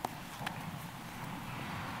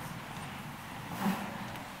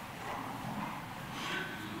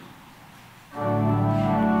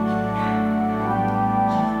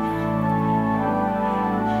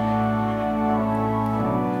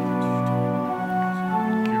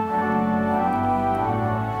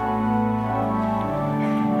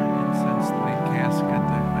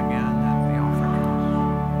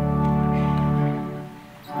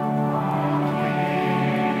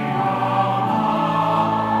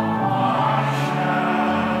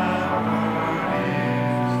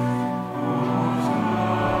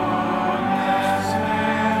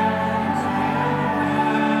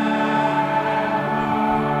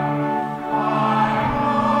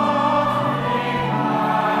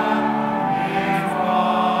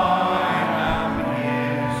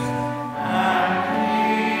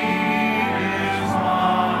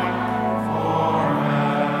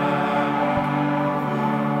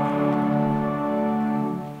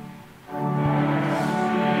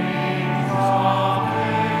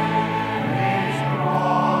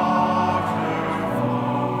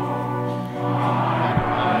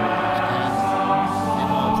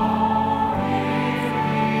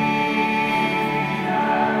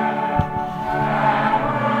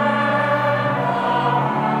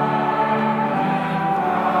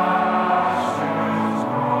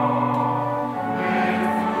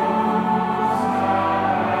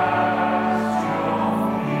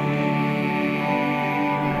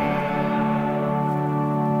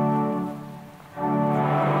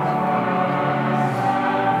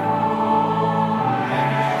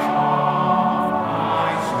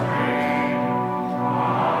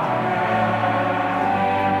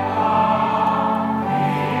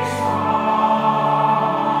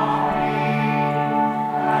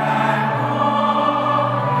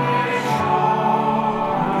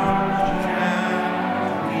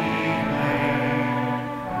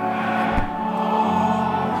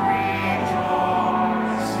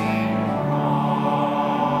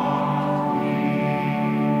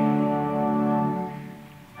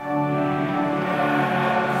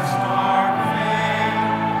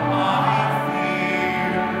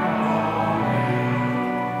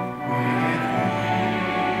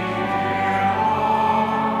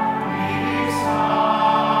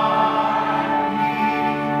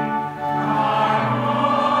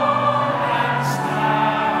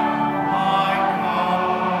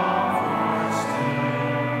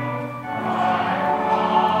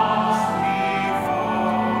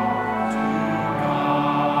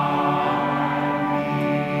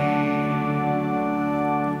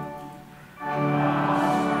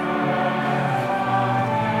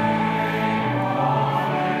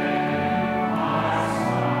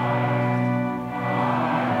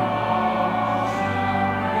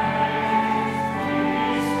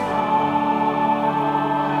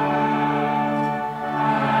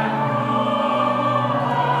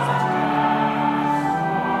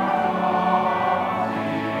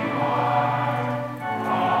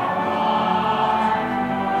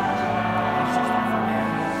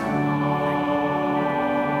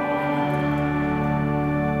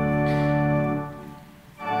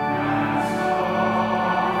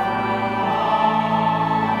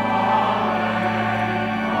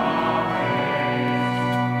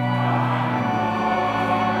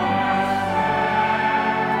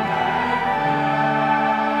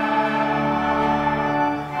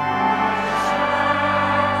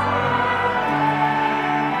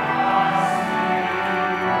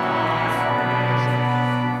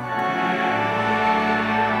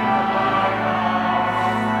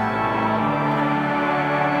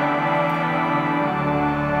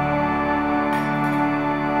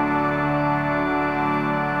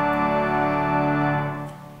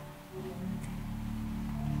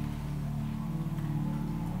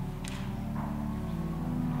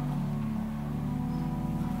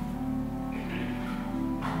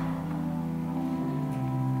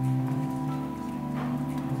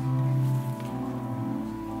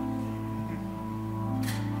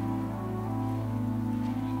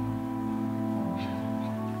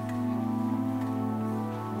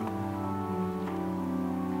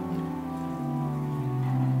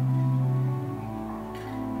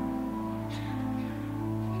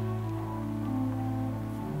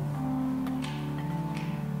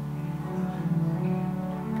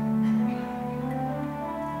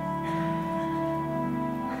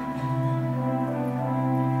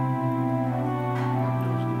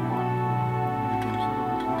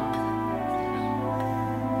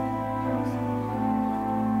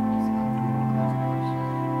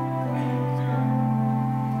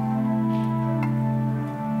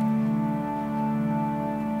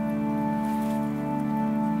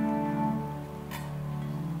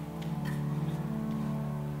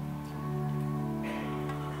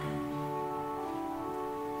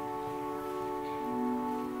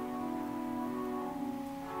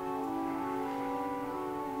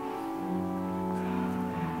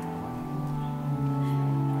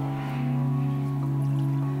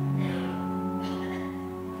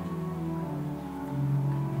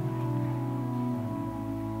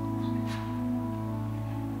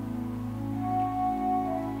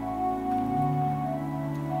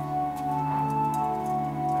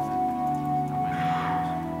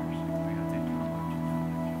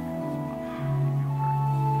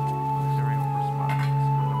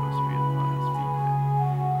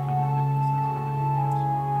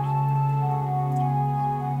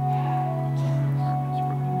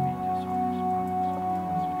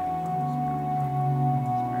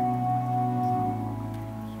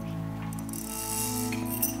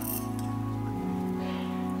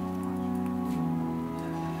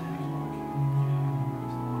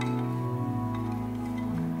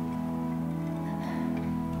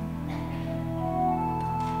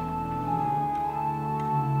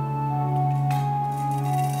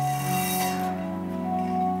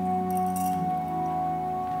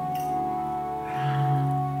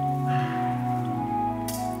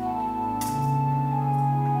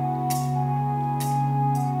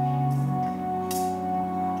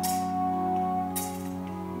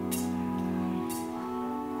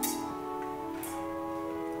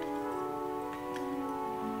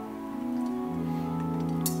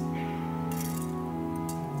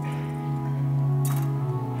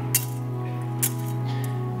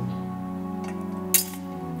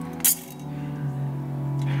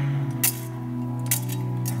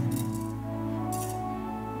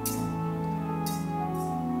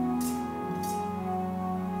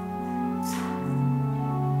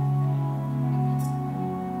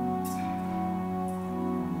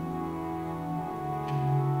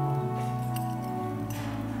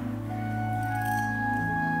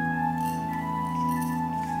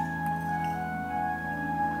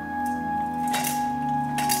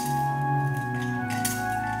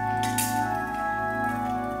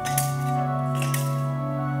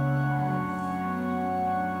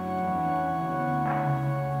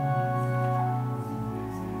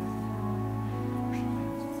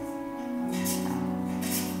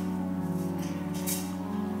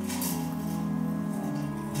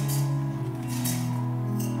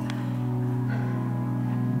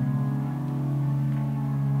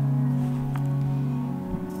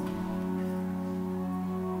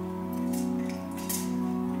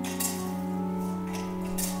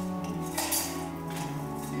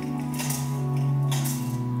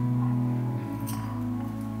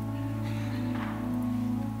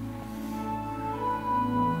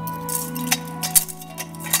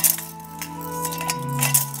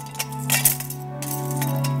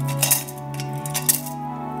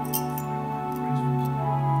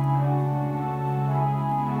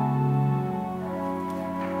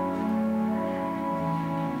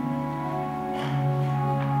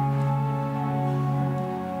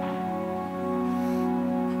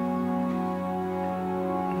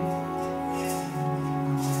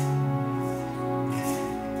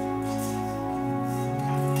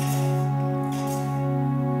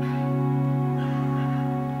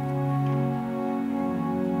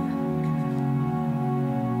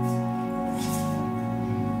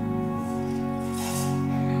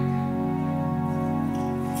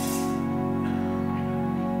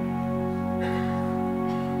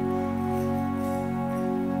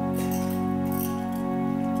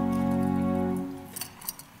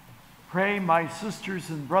 Pray, my sisters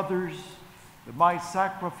and brothers, that my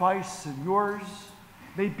sacrifice and yours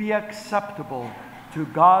may be acceptable to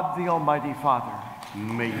God the Almighty Father.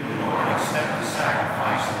 May the Lord accept the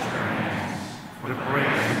sacrifice at your hands for the praise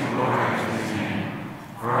and glory of his name,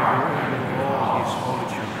 for our good and all his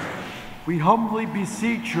holy church. We humbly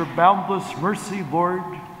beseech your boundless mercy, Lord,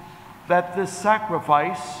 that this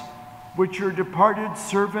sacrifice, which your departed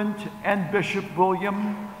servant and Bishop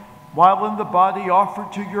William, while in the body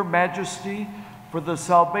offered to your majesty for the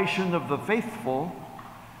salvation of the faithful,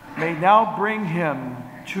 may now bring him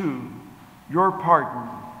to your pardon.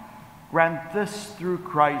 Grant this through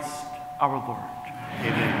Christ our Lord.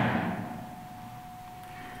 Amen.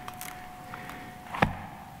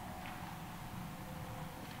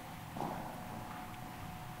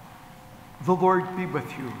 The Lord be with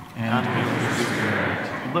you. And with your spirit.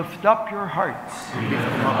 Lift up your hearts. We lift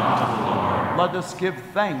them up to the Lord. Let us give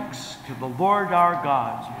thanks to the Lord our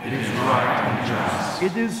God. It is right and just.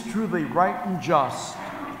 It is truly right and just,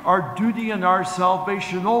 our duty and our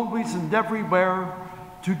salvation always and everywhere,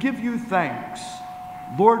 to give you thanks,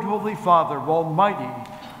 Lord, Holy Father,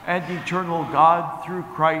 Almighty and eternal God, through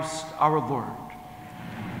Christ our Lord.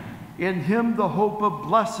 In him the hope of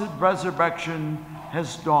blessed resurrection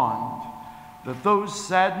has dawned, that those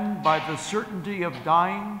saddened by the certainty of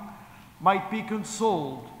dying might be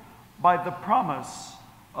consoled by the promise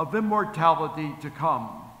of immortality to come.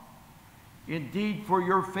 Indeed, for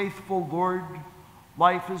your faithful Lord,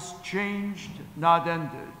 life is changed, not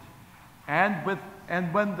ended.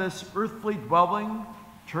 And when this earthly dwelling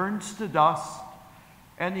turns to dust,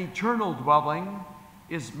 an eternal dwelling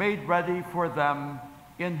is made ready for them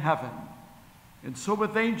in heaven. And so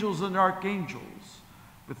with angels and archangels,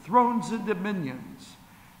 with thrones and dominions,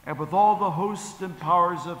 and with all the hosts and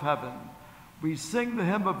powers of heaven, we sing the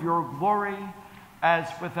hymn of your glory, as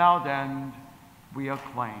without end we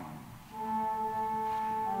acclaim.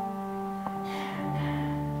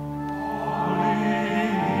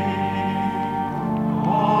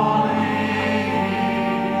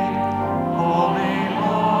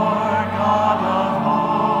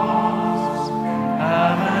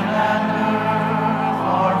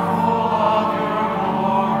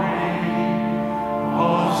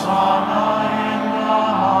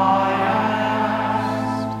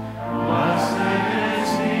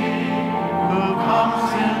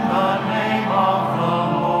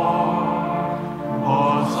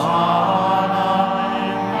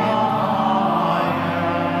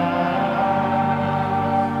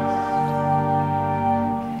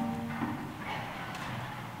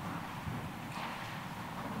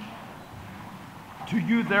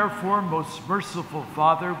 Therefore, most merciful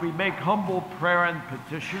Father, we make humble prayer and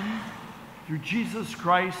petition through Jesus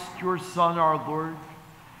Christ, your Son, our Lord,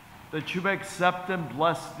 that you accept and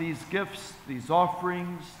bless these gifts, these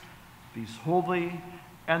offerings, these holy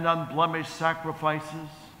and unblemished sacrifices,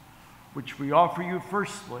 which we offer you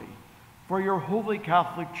firstly for your holy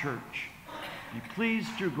Catholic Church. Be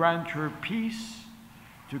pleased to grant her peace,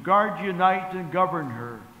 to guard, unite, and govern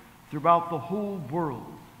her throughout the whole world,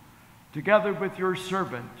 together with your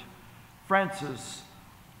servant, Francis,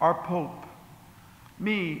 our Pope,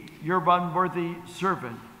 me, your unworthy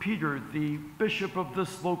servant, Peter, the bishop of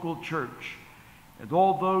this local church, and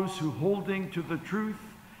all those who, holding to the truth,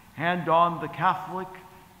 hand on the Catholic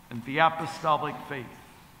and the apostolic faith.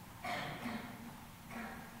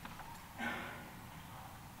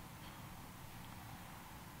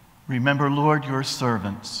 Remember, Lord, your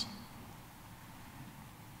servants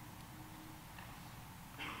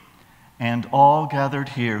and all gathered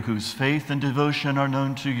here whose faith and devotion are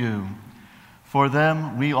known to you. For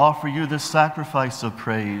them we offer you this sacrifice of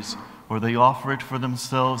praise, or they offer it for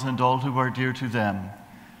themselves and all who are dear to them,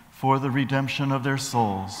 for the redemption of their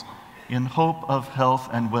souls, in hope of health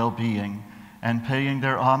and well-being, and paying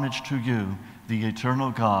their homage to you, the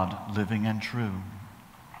eternal God, living and true.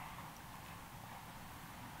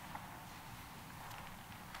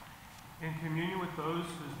 In communion with those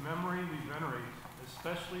whose memory we venerate,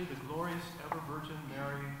 especially the glorious ever-Virgin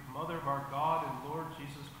Mary, Mother of our God and Lord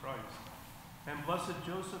Jesus Christ, and blessed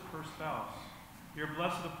Joseph, her spouse, your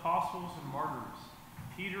blessed apostles and martyrs,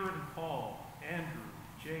 Peter and Paul, Andrew,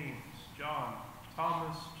 James, John,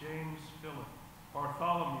 Thomas, James, Philip,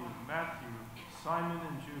 Bartholomew, Matthew, Simon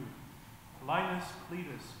and Jude, Linus,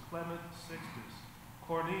 Cletus, Clement, Sixtus,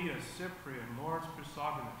 Cornelius, Cyprian, Lawrence,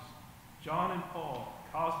 Chrysogonus, John and Paul,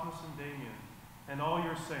 Cosmas and Damian, and all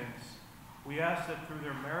your saints, we ask that through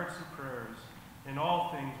their merits and prayers, in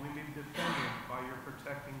all things we may be defended by your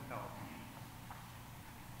protecting help.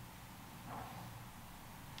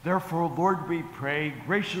 Therefore, Lord, we pray,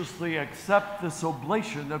 graciously accept this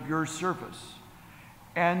oblation of your service,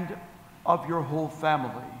 and of your whole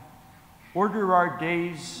family. Order our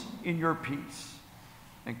days in your peace,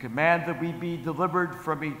 and command that we be delivered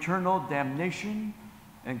from eternal damnation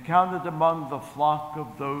and counted among the flock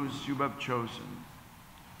of those you have chosen.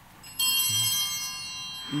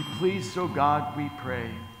 Be pleased, O God, we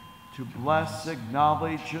pray, to bless,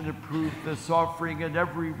 acknowledge, and approve this offering in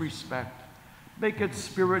every respect. Make it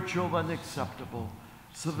spiritual and acceptable,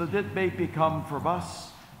 so that it may become for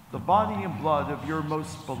us the body and blood of your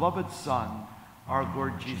most beloved Son, our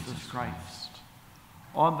Lord Jesus Christ.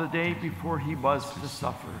 On the day before he was to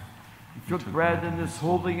suffer, he took bread in his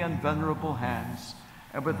holy and venerable hands,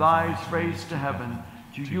 and with eyes raised to heaven,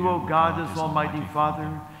 to you, O God, as Almighty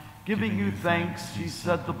Father, giving you thanks, he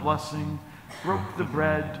said the blessing, broke the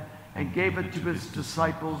bread, and gave it to his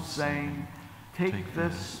disciples, saying, "Take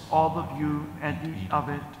this, all of you, and eat of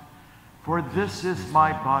it, for this is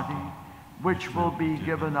my body, which will be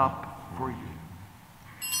given up for you."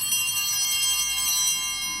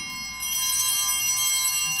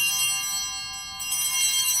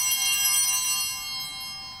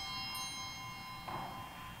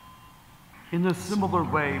 In a similar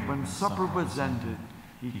way, when supper was ended,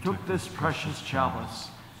 he took this precious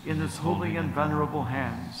chalice in his holy and venerable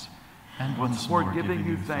hands, and once more giving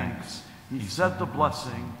you thanks, he said the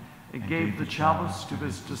blessing and gave the chalice to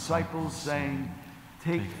his disciples, saying,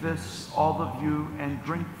 "Take this, all of you, and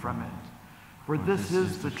drink from it. For this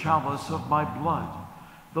is the chalice of my blood,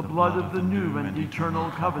 the blood of the new and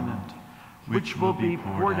eternal covenant, which will be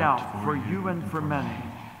poured out for you and for many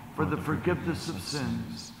for the forgiveness of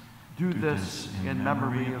sins. Do this in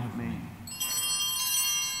memory of me."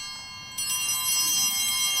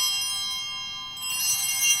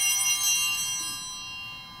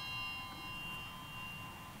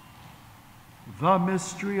 The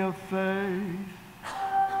mystery of faith.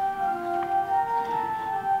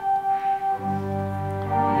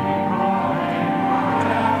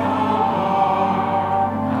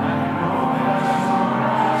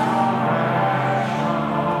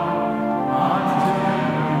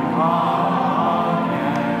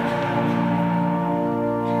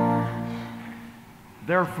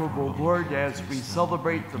 Therefore, O Lord, as we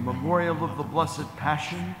celebrate the memorial of the Blessed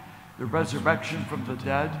Passion, the resurrection from the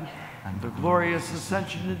dead, and the glorious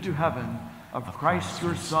ascension into heaven of Christ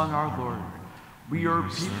your Son, our Lord, we, your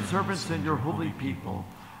servants and your holy people,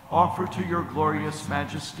 offer to your glorious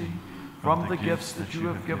majesty, from the gifts that you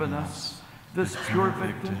have given us, this pure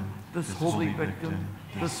victim, this holy victim,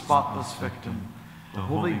 this spotless victim, the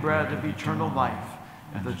holy bread of eternal life,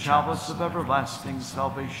 and the chalice of everlasting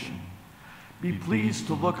salvation. Be pleased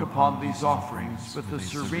to look upon these offerings with a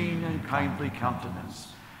serene and kindly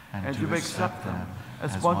countenance, and to accept them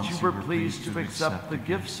as once you were pleased to accept the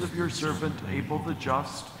gifts of your servant Abel the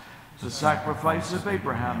just, the sacrifice of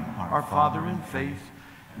Abraham, our father in faith,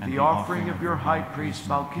 and the offering of your high priest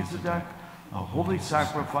Melchizedek, a holy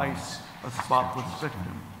sacrifice, a spotless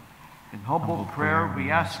victim. In humble prayer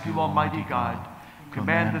we ask you, Almighty God,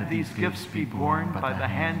 command that these gifts be borne by the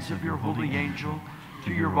hands of your holy angel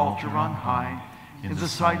to your altar on high, in the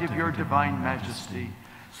sight of your divine majesty,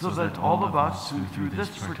 so that all of us who through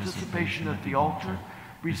this participation at the altar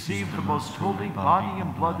receive the most holy body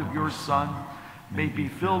and blood of your Son may be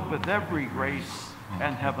filled with every grace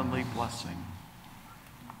and heavenly blessing.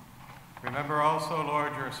 Remember also,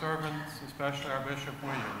 Lord, your servants, especially our Bishop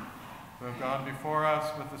William, who have gone before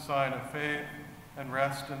us with the sign of faith and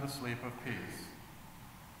rest in the sleep of peace.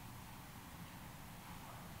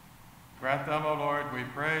 Grant them, O Lord, we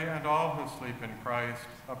pray, and all who sleep in Christ,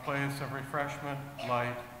 a place of refreshment,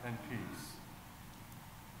 light, and peace.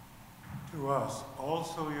 To us,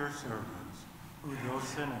 also your servants, who though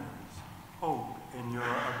sinners, hope in your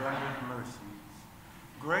abundant mercies,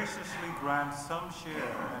 graciously grant some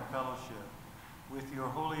share and fellowship with your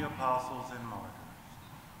holy apostles and martyrs,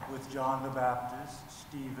 with John the Baptist,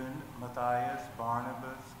 Stephen, Matthias,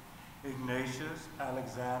 Barnabas, Ignatius,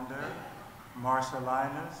 Alexander,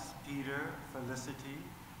 Marcellinus, Peter, Felicity,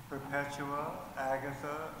 Perpetua,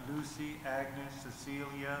 Agatha, Lucy, Agnes,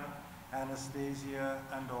 Cecilia, Anastasia,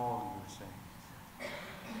 and all your saints.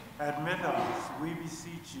 Admit us, we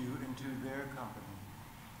beseech you, into their company,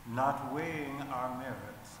 not weighing our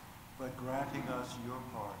merits, but granting us your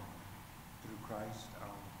pardon, through Christ our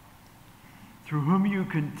Lord. Through whom you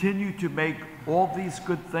continue to make all these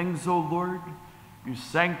good things, O Lord, you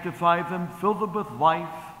sanctify them, fill them with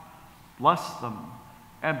life, bless them,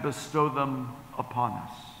 and bestow them upon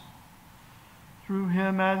us. Through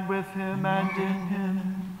him and with him and in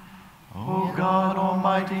him, O God,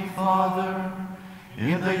 Almighty Father,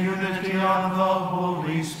 in the unity of the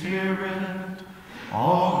Holy Spirit,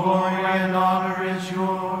 all glory and honor is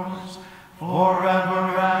yours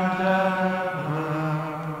forever and ever.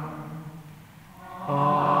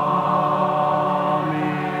 Amen.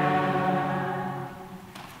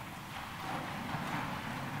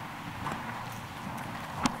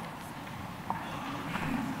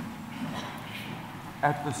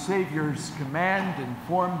 At the Savior's command,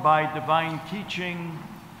 informed by divine teaching,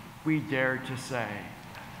 we dare to say,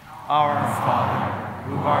 Our Father,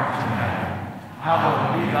 who art in heaven,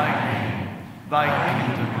 hallowed be thy name. Thy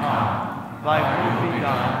kingdom come, thy will be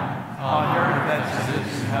done, on earth as it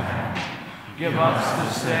is in heaven. Give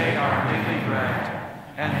us this day our daily bread,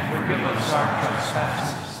 and forgive us our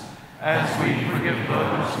trespasses, as we forgive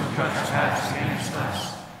those who trespass against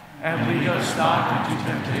us. And lead us not into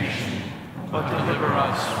temptation, but deliver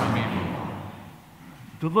us from evil.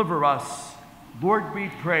 Deliver us, Lord, we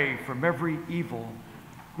pray, from every evil.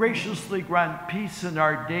 Graciously grant peace in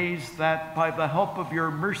our days, that by the help of your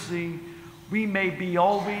mercy we may be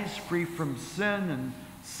always free from sin and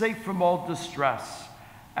safe from all distress,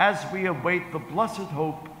 as we await the blessed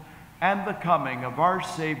hope and the coming of our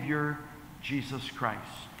Savior, Jesus Christ.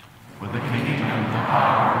 With the kingdom, the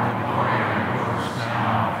power, and the glory are yours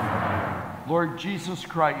now and forever. Lord Jesus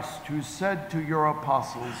Christ, who said to your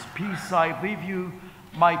apostles, Peace I leave you,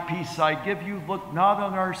 my peace I give you, look not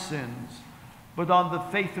on our sins, but on the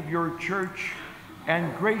faith of your church,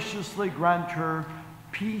 and graciously grant her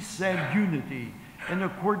peace and unity in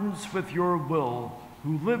accordance with your will,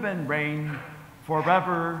 who live and reign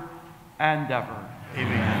forever and ever.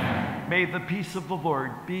 Amen. May the peace of the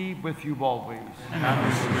Lord be with you always. And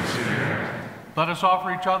with your spirit. Let us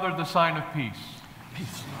offer each other the sign of peace.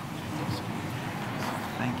 Peace.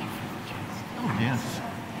 Thank you for the chance. Oh, yes.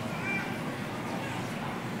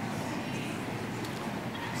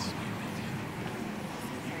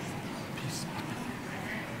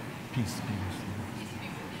 Peace be with you.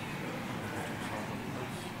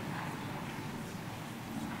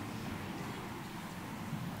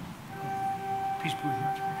 Peace be with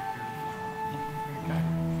you.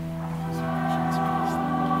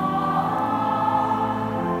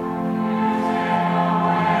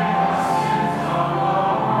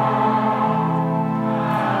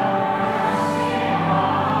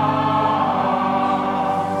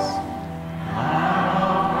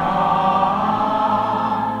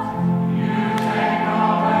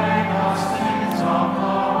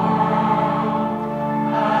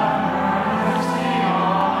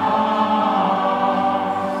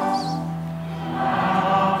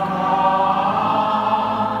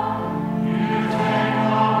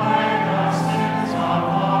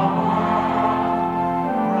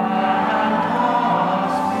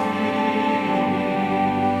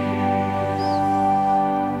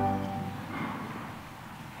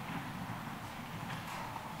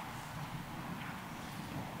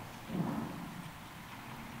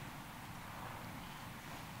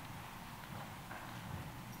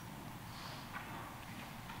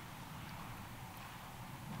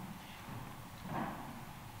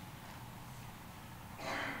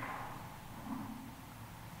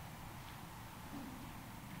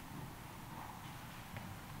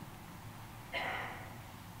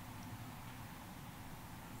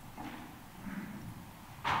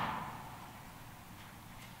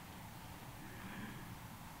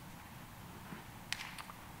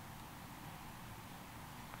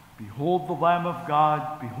 Behold the Lamb of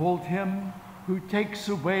God, behold him who takes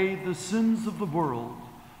away the sins of the world.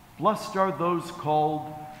 Blessed are those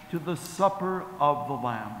called to the supper of the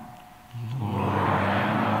Lamb. Lord, I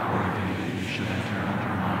am not worthy that you should enter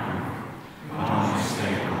under my roof, but only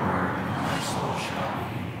say the word, and my soul shall be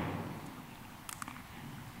healed.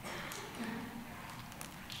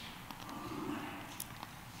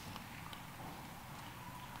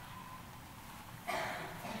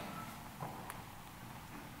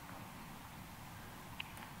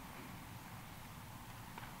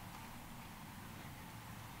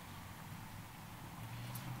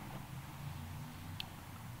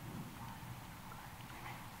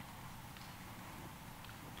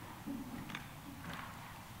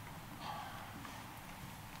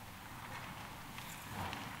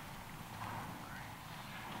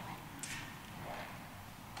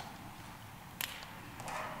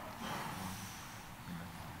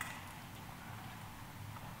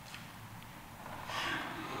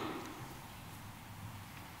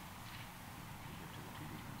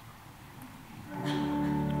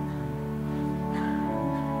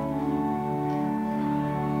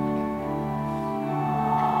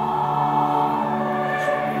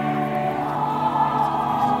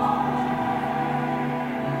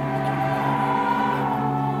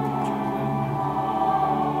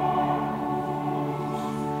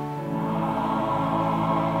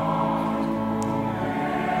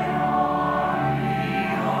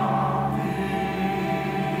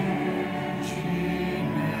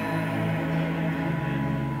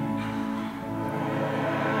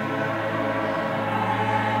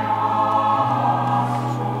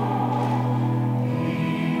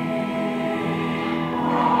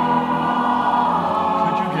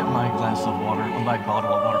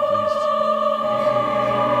 bottle of water, please.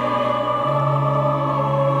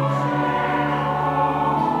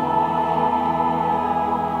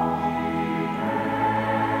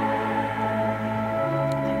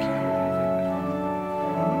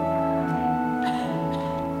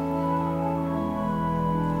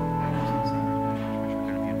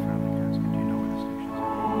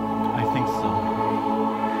 I think so.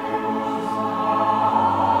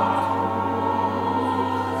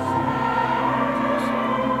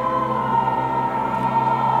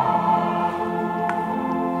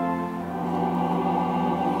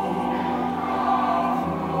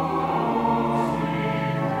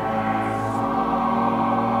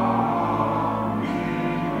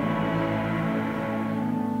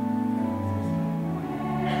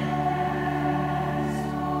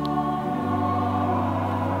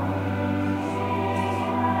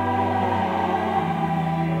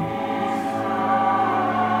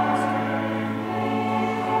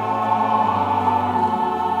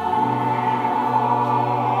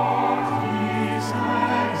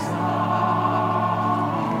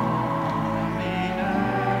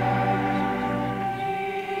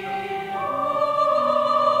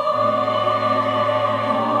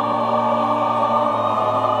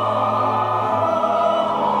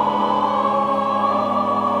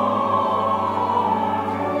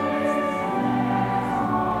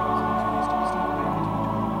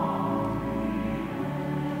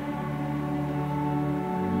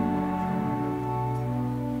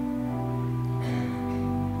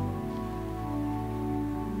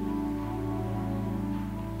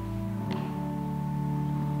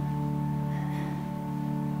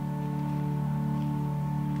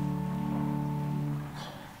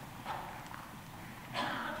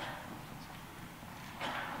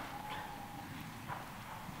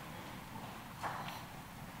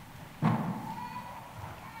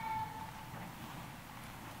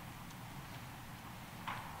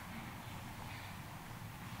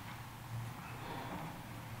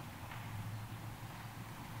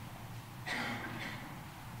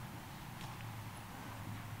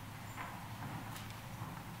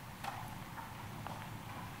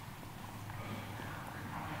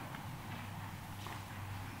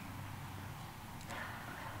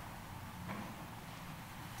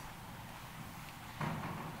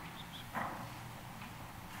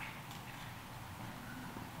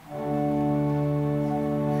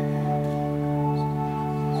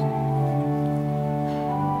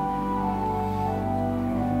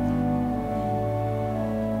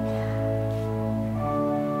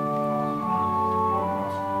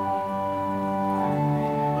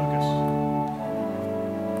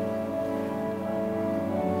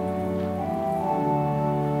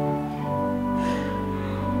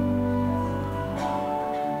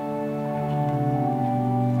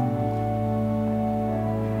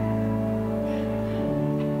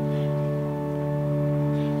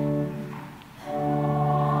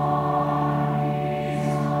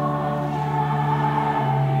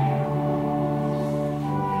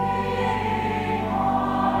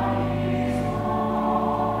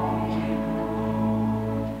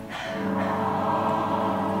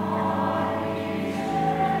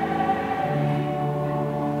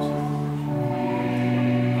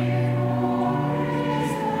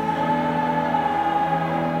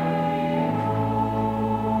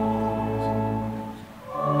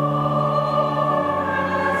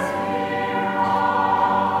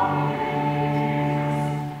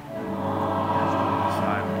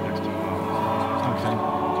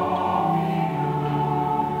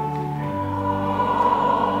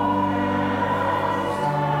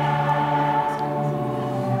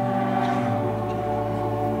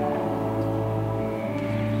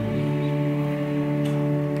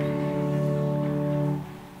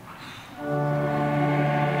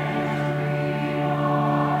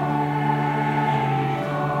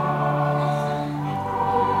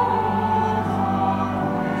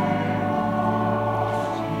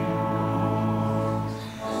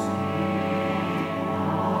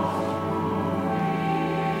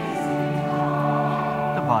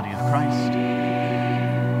 Body of Christ.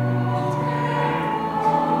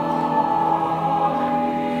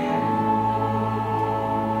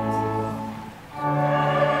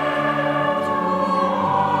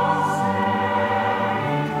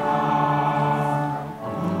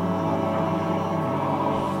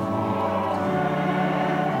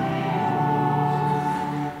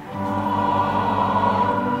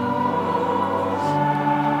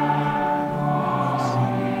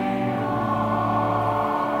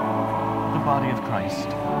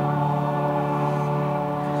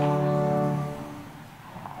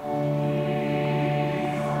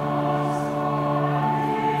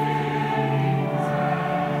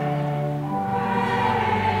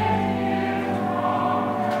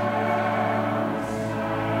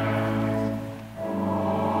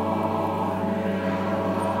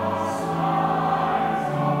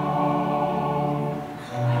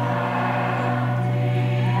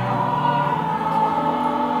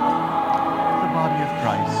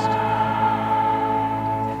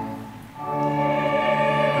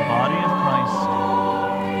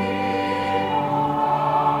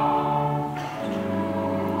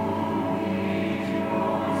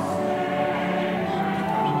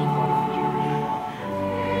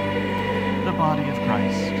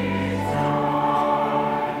 Christ.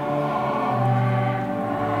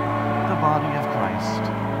 The body of Christ.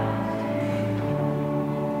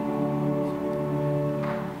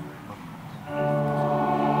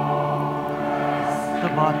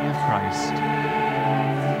 The body of Christ.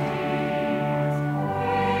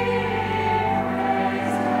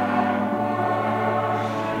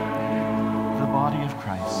 The body of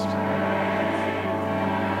Christ.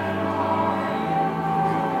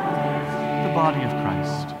 The body of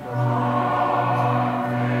Christ.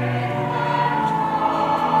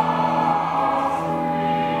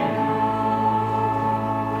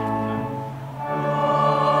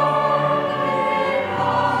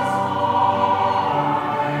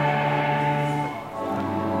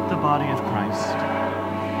 The body of Christ.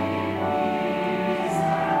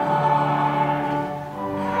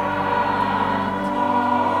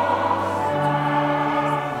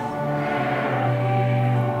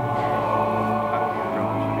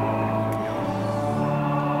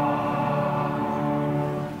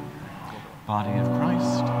 Body of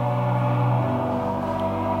Christ.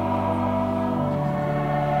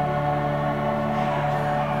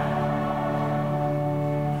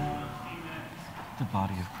 The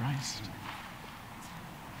body of Christ.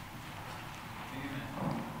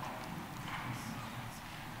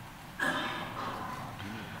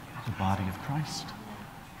 The body of Christ.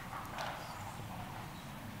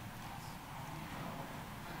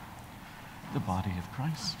 The body of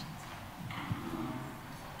Christ.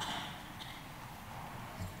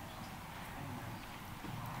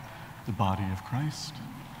 The body of Christ.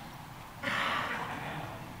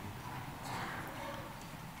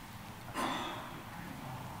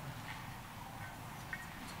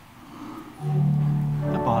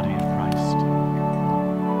 The body of Christ.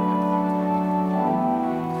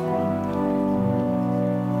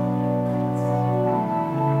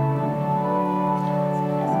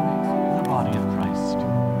 The body of Christ.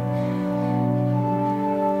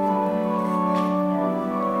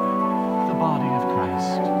 The body of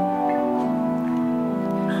Christ.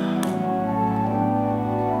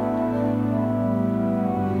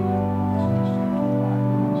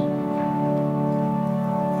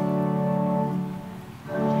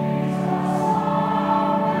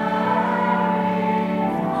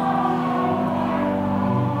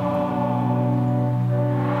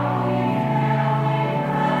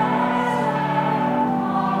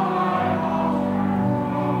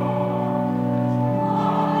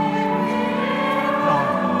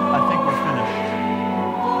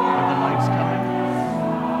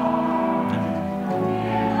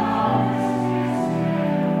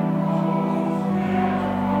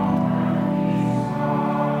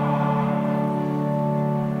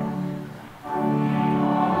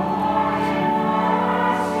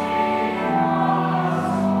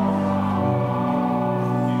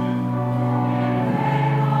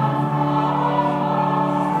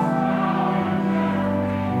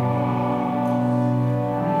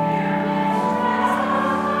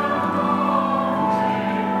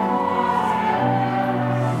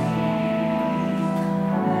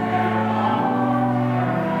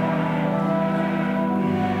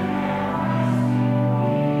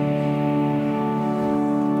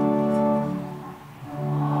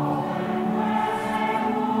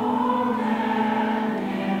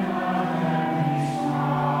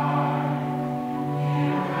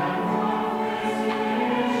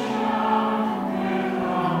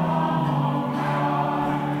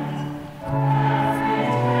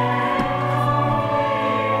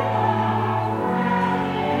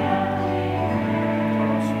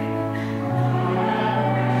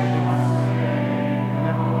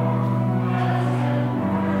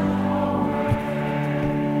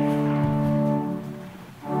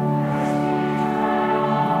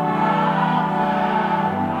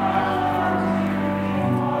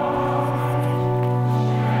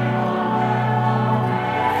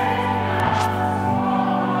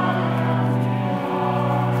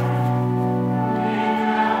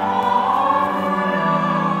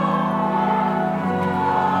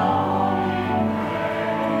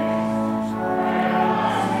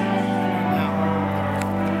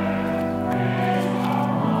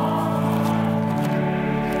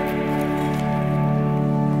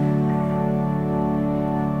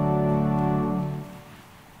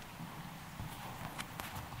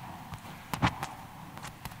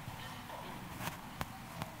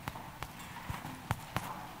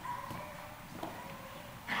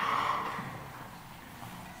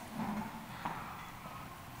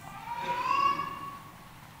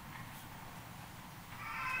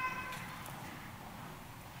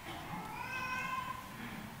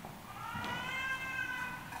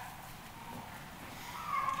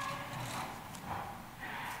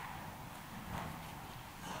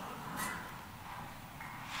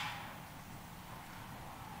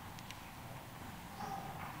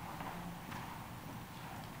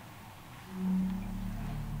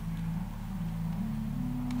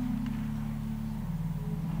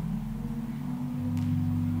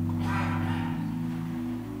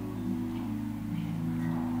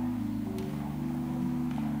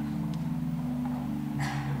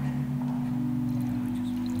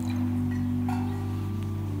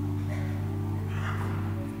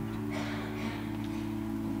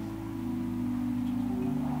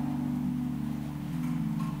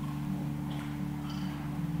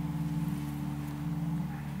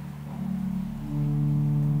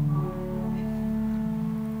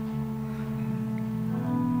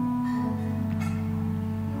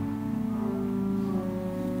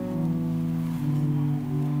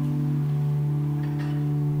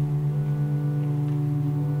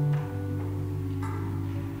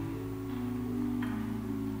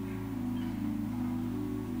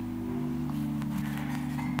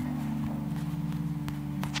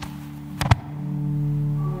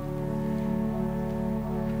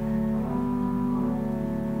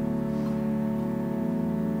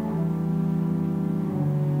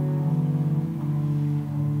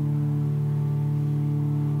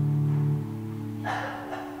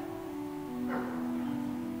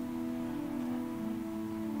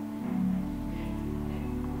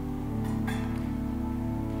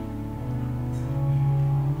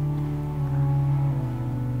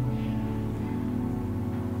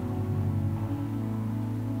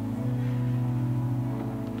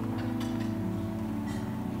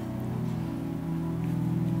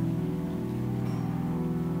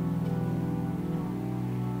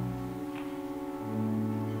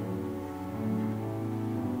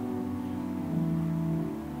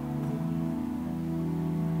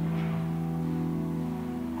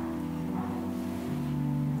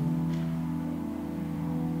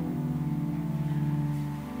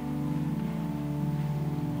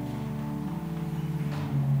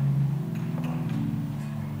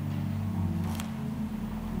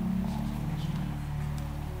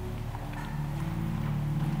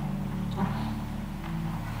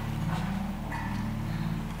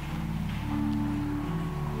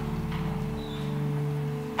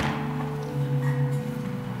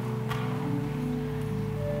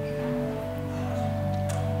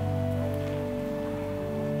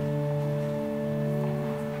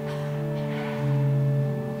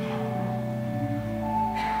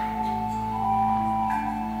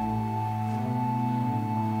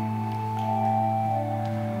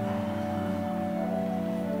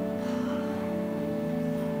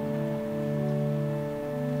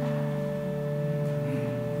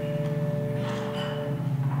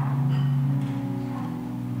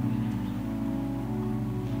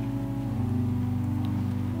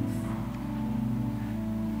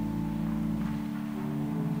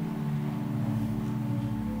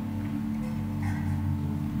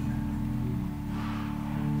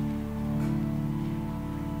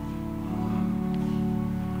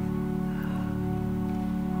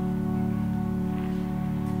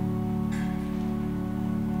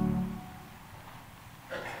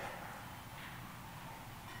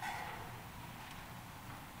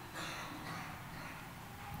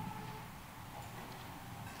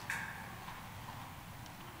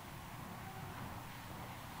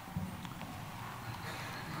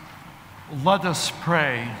 Let us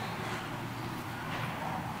pray.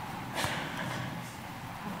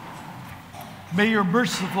 May your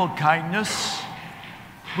merciful kindness,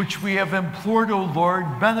 which we have implored, O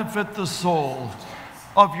Lord, benefit the soul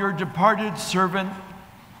of your departed servant,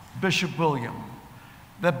 Bishop William,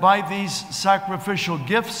 that by these sacrificial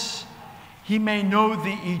gifts he may know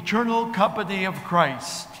the eternal company of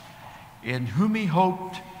Christ, in whom he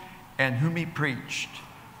hoped and whom he preached,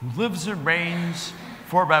 who lives and reigns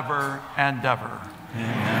forever and ever.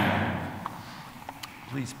 Amen.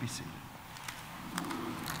 Please be seated.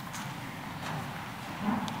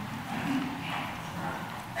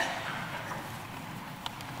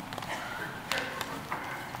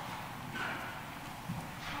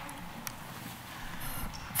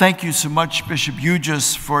 Thank you so much, Bishop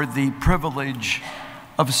Hughes, for the privilege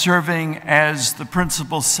of serving as the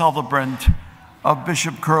principal celebrant of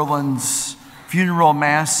Bishop Curlin's funeral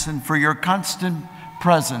mass and for your constant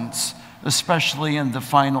presence, especially in the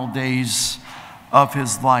final days of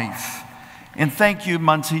his life. And thank you,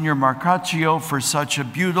 Monsignor Marcaccio, for such a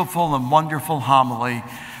beautiful and wonderful homily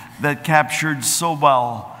that captured so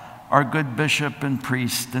well our good bishop and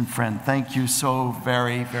priest and friend. Thank you so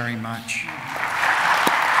very, very much.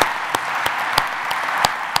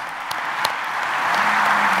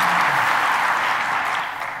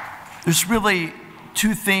 There's really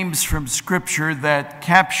two themes from Scripture that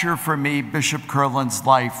capture for me Bishop Curlin's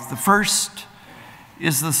life. The first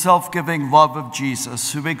is the self-giving love of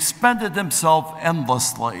Jesus, who expended himself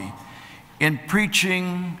endlessly in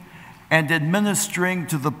preaching and administering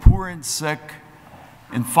to the poor and sick,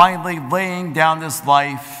 and finally laying down his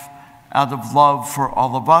life out of love for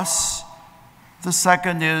all of us. The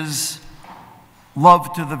second is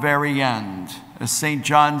love to the very end. As St.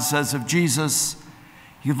 John says of Jesus,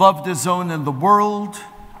 he loved his own in the world,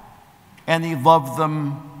 and he loved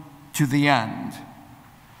them to the end.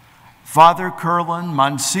 Father Curlin,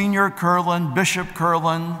 Monsignor Curlin, Bishop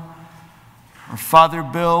Curlin, or Father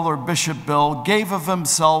Bill or Bishop Bill gave of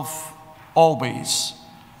himself always,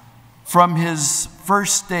 from his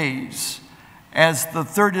first days as the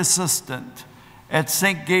third assistant at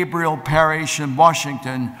St. Gabriel Parish in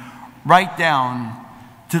Washington, right down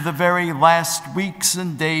to the very last weeks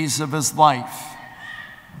and days of his life.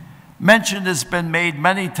 Mention has been made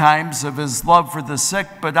many times of his love for the sick,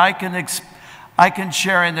 but I can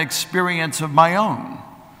share an experience of my own.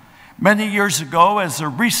 Many years ago, as a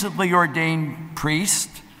recently ordained priest,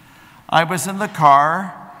 I was in the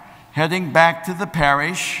car heading back to the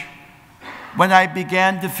parish when I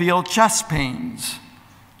began to feel chest pains,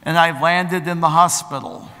 and I landed in the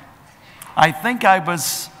hospital. I think I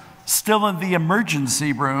was still in the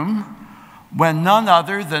emergency room when none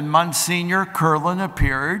other than Monsignor Curlin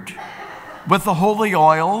appeared with the holy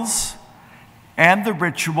oils and the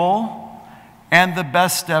ritual and the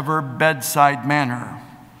best ever bedside manner.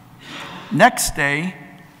 Next day,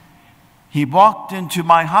 he walked into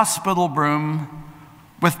my hospital room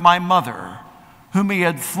with my mother, whom he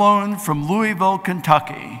had flown from Louisville,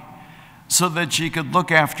 Kentucky, so that she could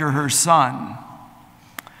look after her son.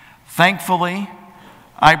 Thankfully,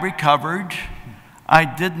 I recovered. I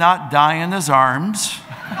did not die in his arms.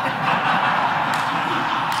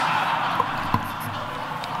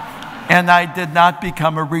 And I did not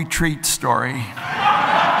become a retreat story.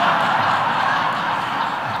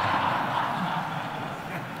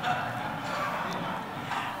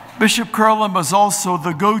 Bishop Curlin was also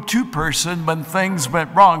the go-to person when things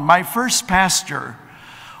went wrong. My first pastor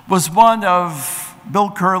was one of Bill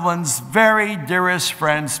Curlin's very dearest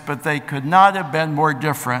friends, but they could not have been more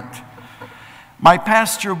different. My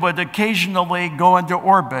pastor would occasionally go into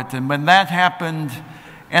orbit, and when that happened,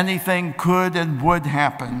 anything could and would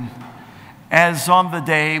happen, as on the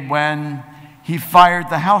day when he fired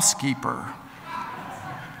the housekeeper.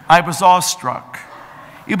 I was awestruck.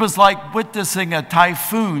 It was like witnessing a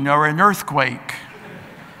typhoon or an earthquake.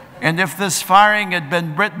 And if this firing had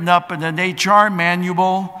been written up in an HR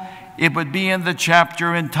manual, it would be in the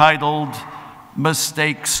chapter entitled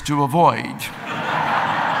Mistakes to Avoid.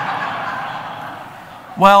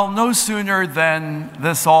 Well, no sooner than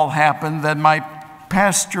this all happened than my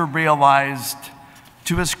pastor realized,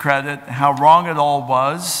 to his credit, how wrong it all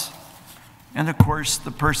was. And of course,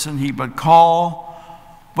 the person he would call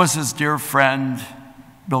was his dear friend,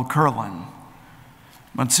 Bill Curlin.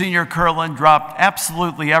 Monsignor Curlin dropped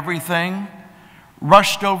absolutely everything,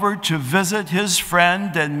 rushed over to visit his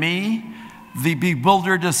friend and me, the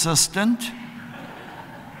bewildered assistant,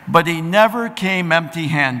 but he never came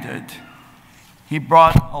empty-handed. He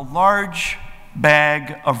brought a large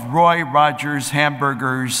bag of Roy Rogers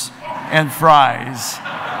hamburgers and fries.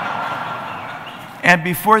 And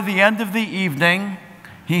before the end of the evening,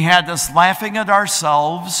 He had us laughing at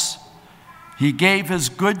ourselves. He gave his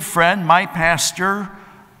good friend, my pastor,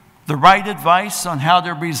 the right advice on how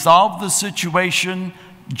to resolve the situation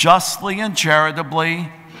justly and charitably,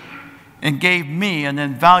 and gave me an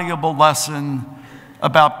invaluable lesson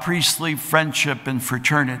about priestly friendship and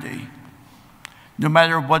fraternity. No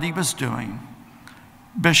matter what he was doing,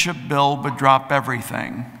 Bishop Bill would drop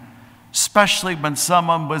everything, especially when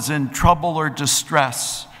someone was in trouble or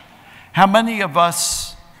distress. How many of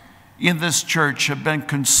us in this church have been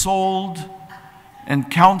consoled and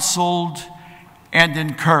counseled and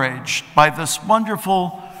encouraged by this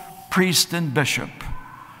wonderful priest and bishop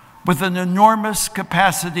with an enormous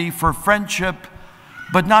capacity for friendship,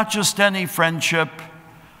 but not just any friendship,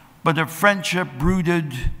 but a friendship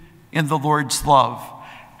rooted in the Lord's love.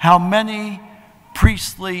 How many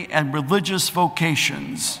priestly and religious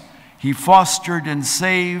vocations he fostered and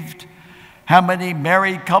saved, how many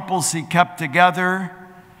married couples he kept together,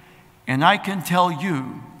 and I can tell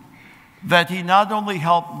you that he not only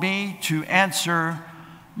helped me to answer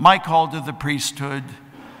my call to the priesthood,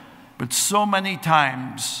 but so many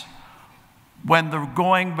times when the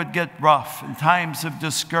going would get rough in times of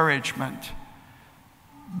discouragement,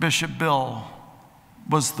 Bishop Bill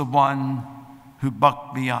was the one who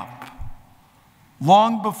bucked me up.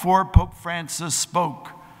 Long before Pope Francis spoke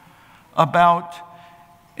about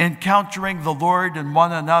encountering the Lord in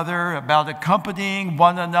one another, about accompanying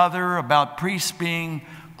one another, about priests being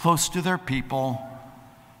close to their people,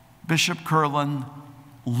 Bishop Curlin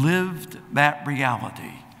lived that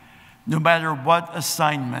reality, no matter what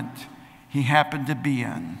assignment he happened to be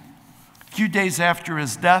in. A few days after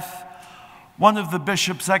his death, one of the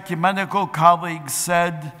bishop's ecumenical colleagues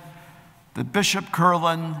said that Bishop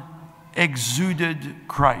Curlin exuded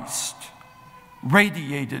Christ,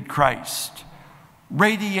 radiated Christ,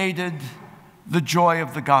 radiated the joy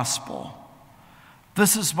of the gospel.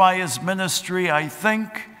 This is why his ministry, I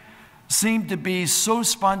think, seemed to be so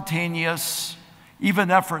spontaneous, even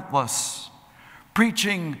effortless,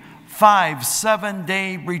 preaching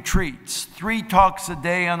 5-7-day retreats, 3 talks a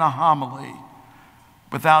day and a homily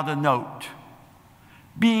without a note,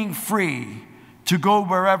 being free to go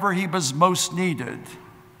wherever he was most needed,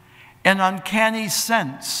 an uncanny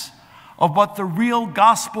sense of what the real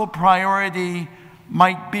gospel priority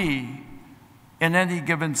might be in any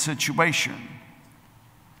given situation.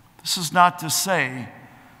 This is not to say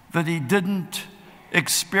that he didn't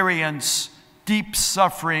experience deep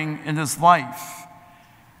suffering in his life,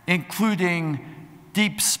 including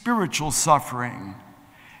deep spiritual suffering,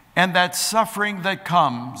 and that suffering that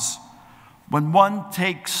comes when one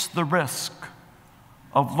takes the risk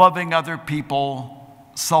of loving other people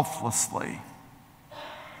selflessly.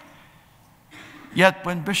 Yet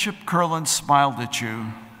when Bishop Curlin smiled at you,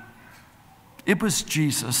 it was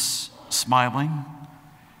Jesus smiling,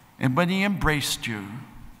 and when he embraced you,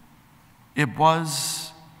 it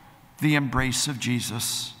was the embrace of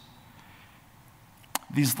Jesus.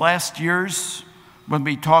 These last years, when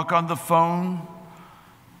we talk on the phone,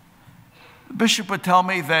 the bishop would tell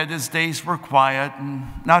me that his days were quiet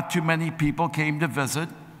and not too many people came to visit.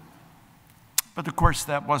 But of course,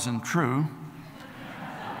 that wasn't true.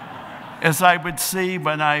 As I would see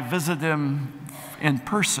when I visited him in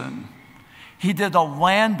person, he did a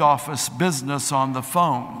land office business on the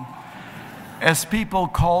phone as people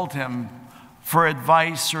called him for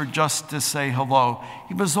advice or just to say hello.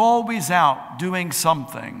 He was always out doing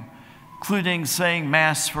something, including saying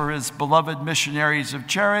Mass for his beloved missionaries of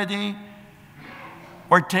charity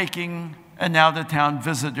or taking an out-of-town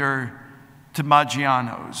visitor to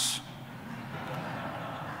Maggiano's.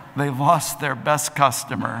 They lost their best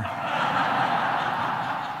customer.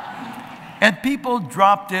 And people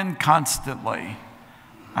dropped in constantly.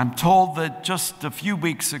 I'm told that just a few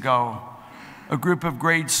weeks ago, a group of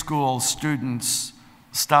grade school students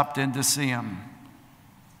stopped in to see him.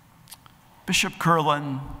 Bishop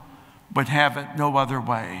Curlin would have it no other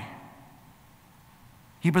way.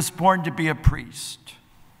 He was born to be a priest.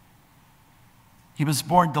 He was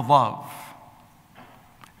born to love.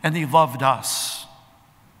 And he loved us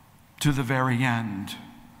to the very end,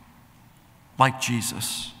 like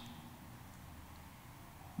Jesus.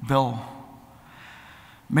 Bill,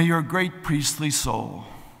 may your great priestly soul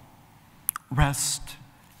rest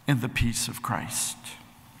in the peace of Christ.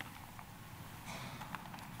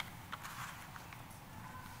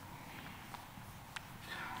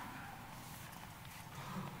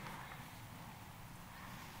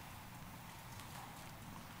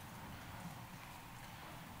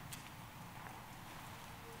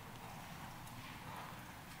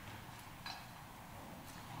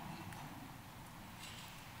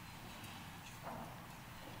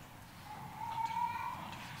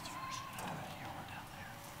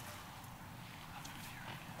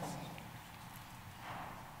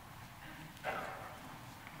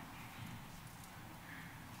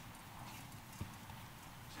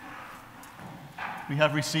 We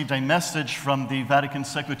have received a message from the Vatican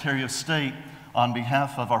Secretary of State on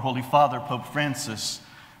behalf of our Holy Father, Pope Francis,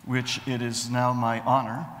 which it is now my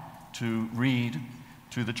honor to read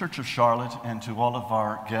to the Church of Charlotte and to all of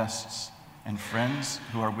our guests and friends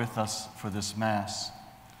who are with us for this Mass.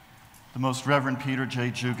 The Most Reverend Peter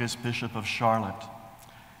J. Jugas, Bishop of Charlotte.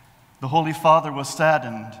 The Holy Father was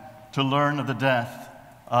saddened to learn of the death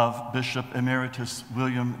of Bishop Emeritus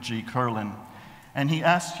William G. Curlin, and he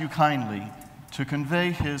asked you kindly to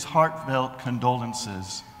convey his heartfelt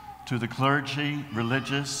condolences to the clergy,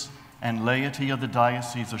 religious, and laity of the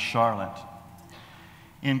Diocese of Charlotte.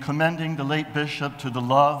 In commending the late bishop to the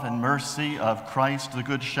love and mercy of Christ the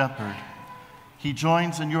Good Shepherd, he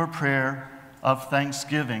joins in your prayer of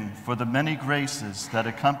thanksgiving for the many graces that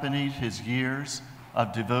accompanied his years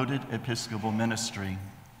of devoted episcopal ministry.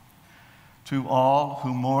 To all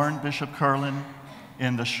who mourn Bishop Curlin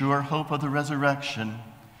in the sure hope of the resurrection,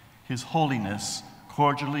 His Holiness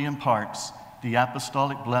cordially imparts the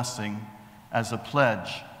apostolic blessing as a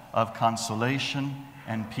pledge of consolation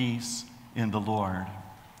and peace in the Lord.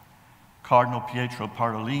 Cardinal Pietro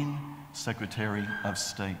Parolin, Secretary of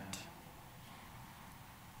State.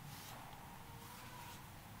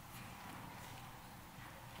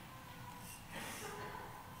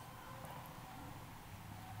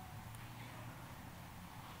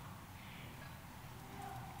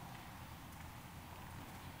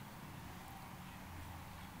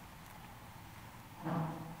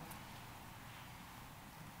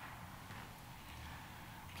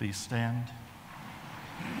 Please stand.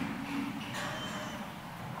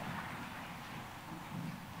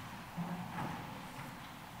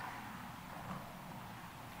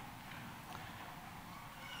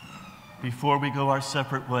 Before we go our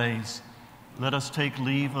separate ways, let us take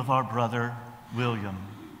leave of our brother, William.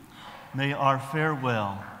 May our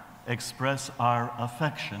farewell express our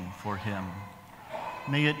affection for him.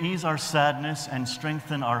 May it ease our sadness and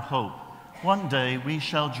strengthen our hope. One day we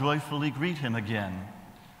shall joyfully greet him again,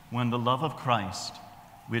 when the love of Christ,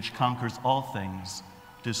 which conquers all things,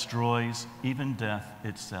 destroys even death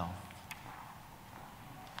itself.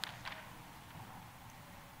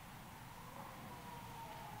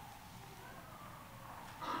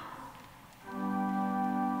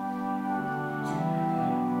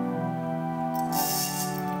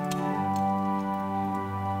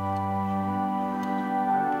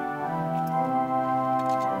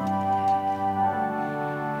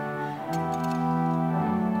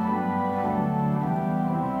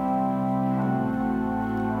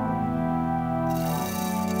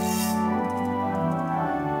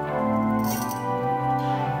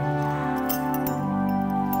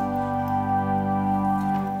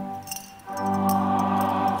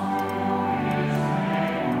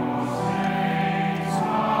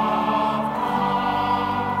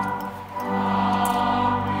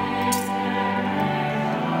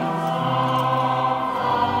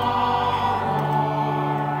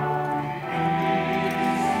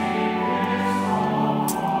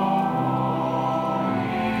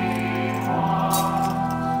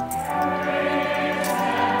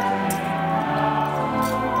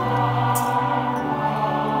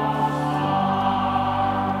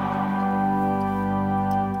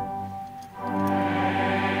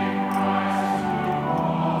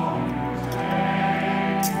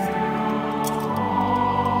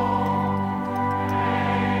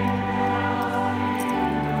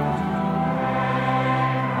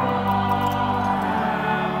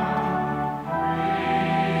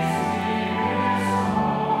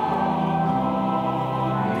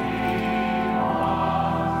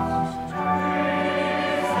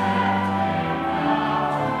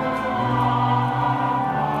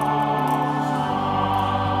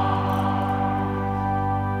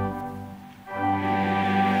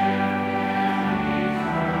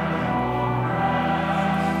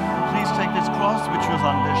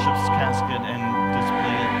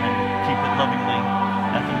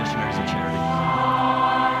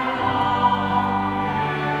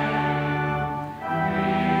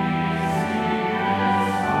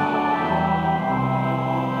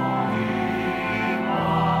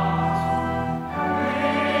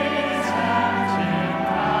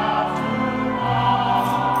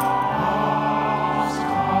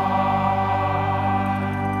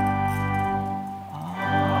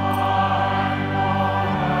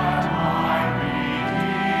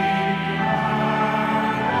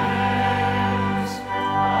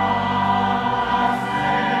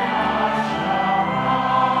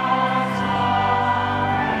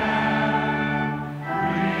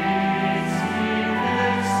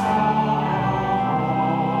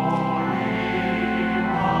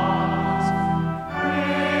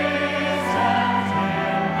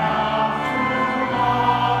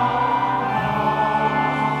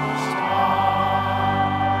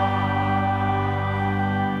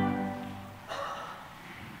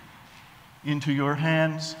 Into your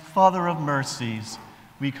hands, Father of mercies,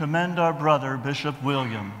 we commend our brother, Bishop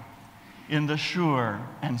William, in the sure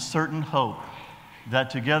and certain hope that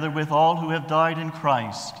together with all who have died in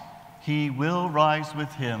Christ, he will rise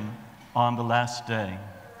with him on the last day.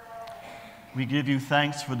 We give you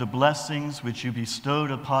thanks for the blessings which you bestowed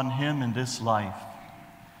upon him in this life.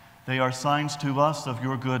 They are signs to us of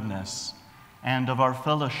your goodness and of our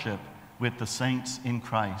fellowship with the saints in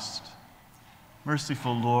Christ.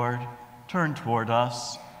 Merciful Lord, turn toward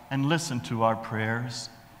us and listen to our prayers.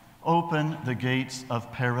 Open the gates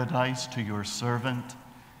of paradise to your servant,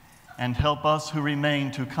 and help us who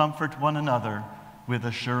remain to comfort one another with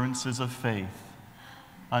assurances of faith,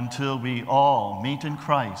 until we all meet in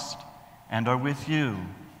Christ and are with you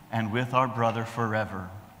and with our brother forever.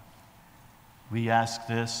 We ask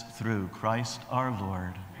this through Christ our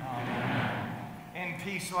Lord. Amen. In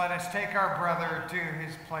peace, let us take our brother to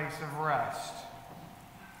his place of rest.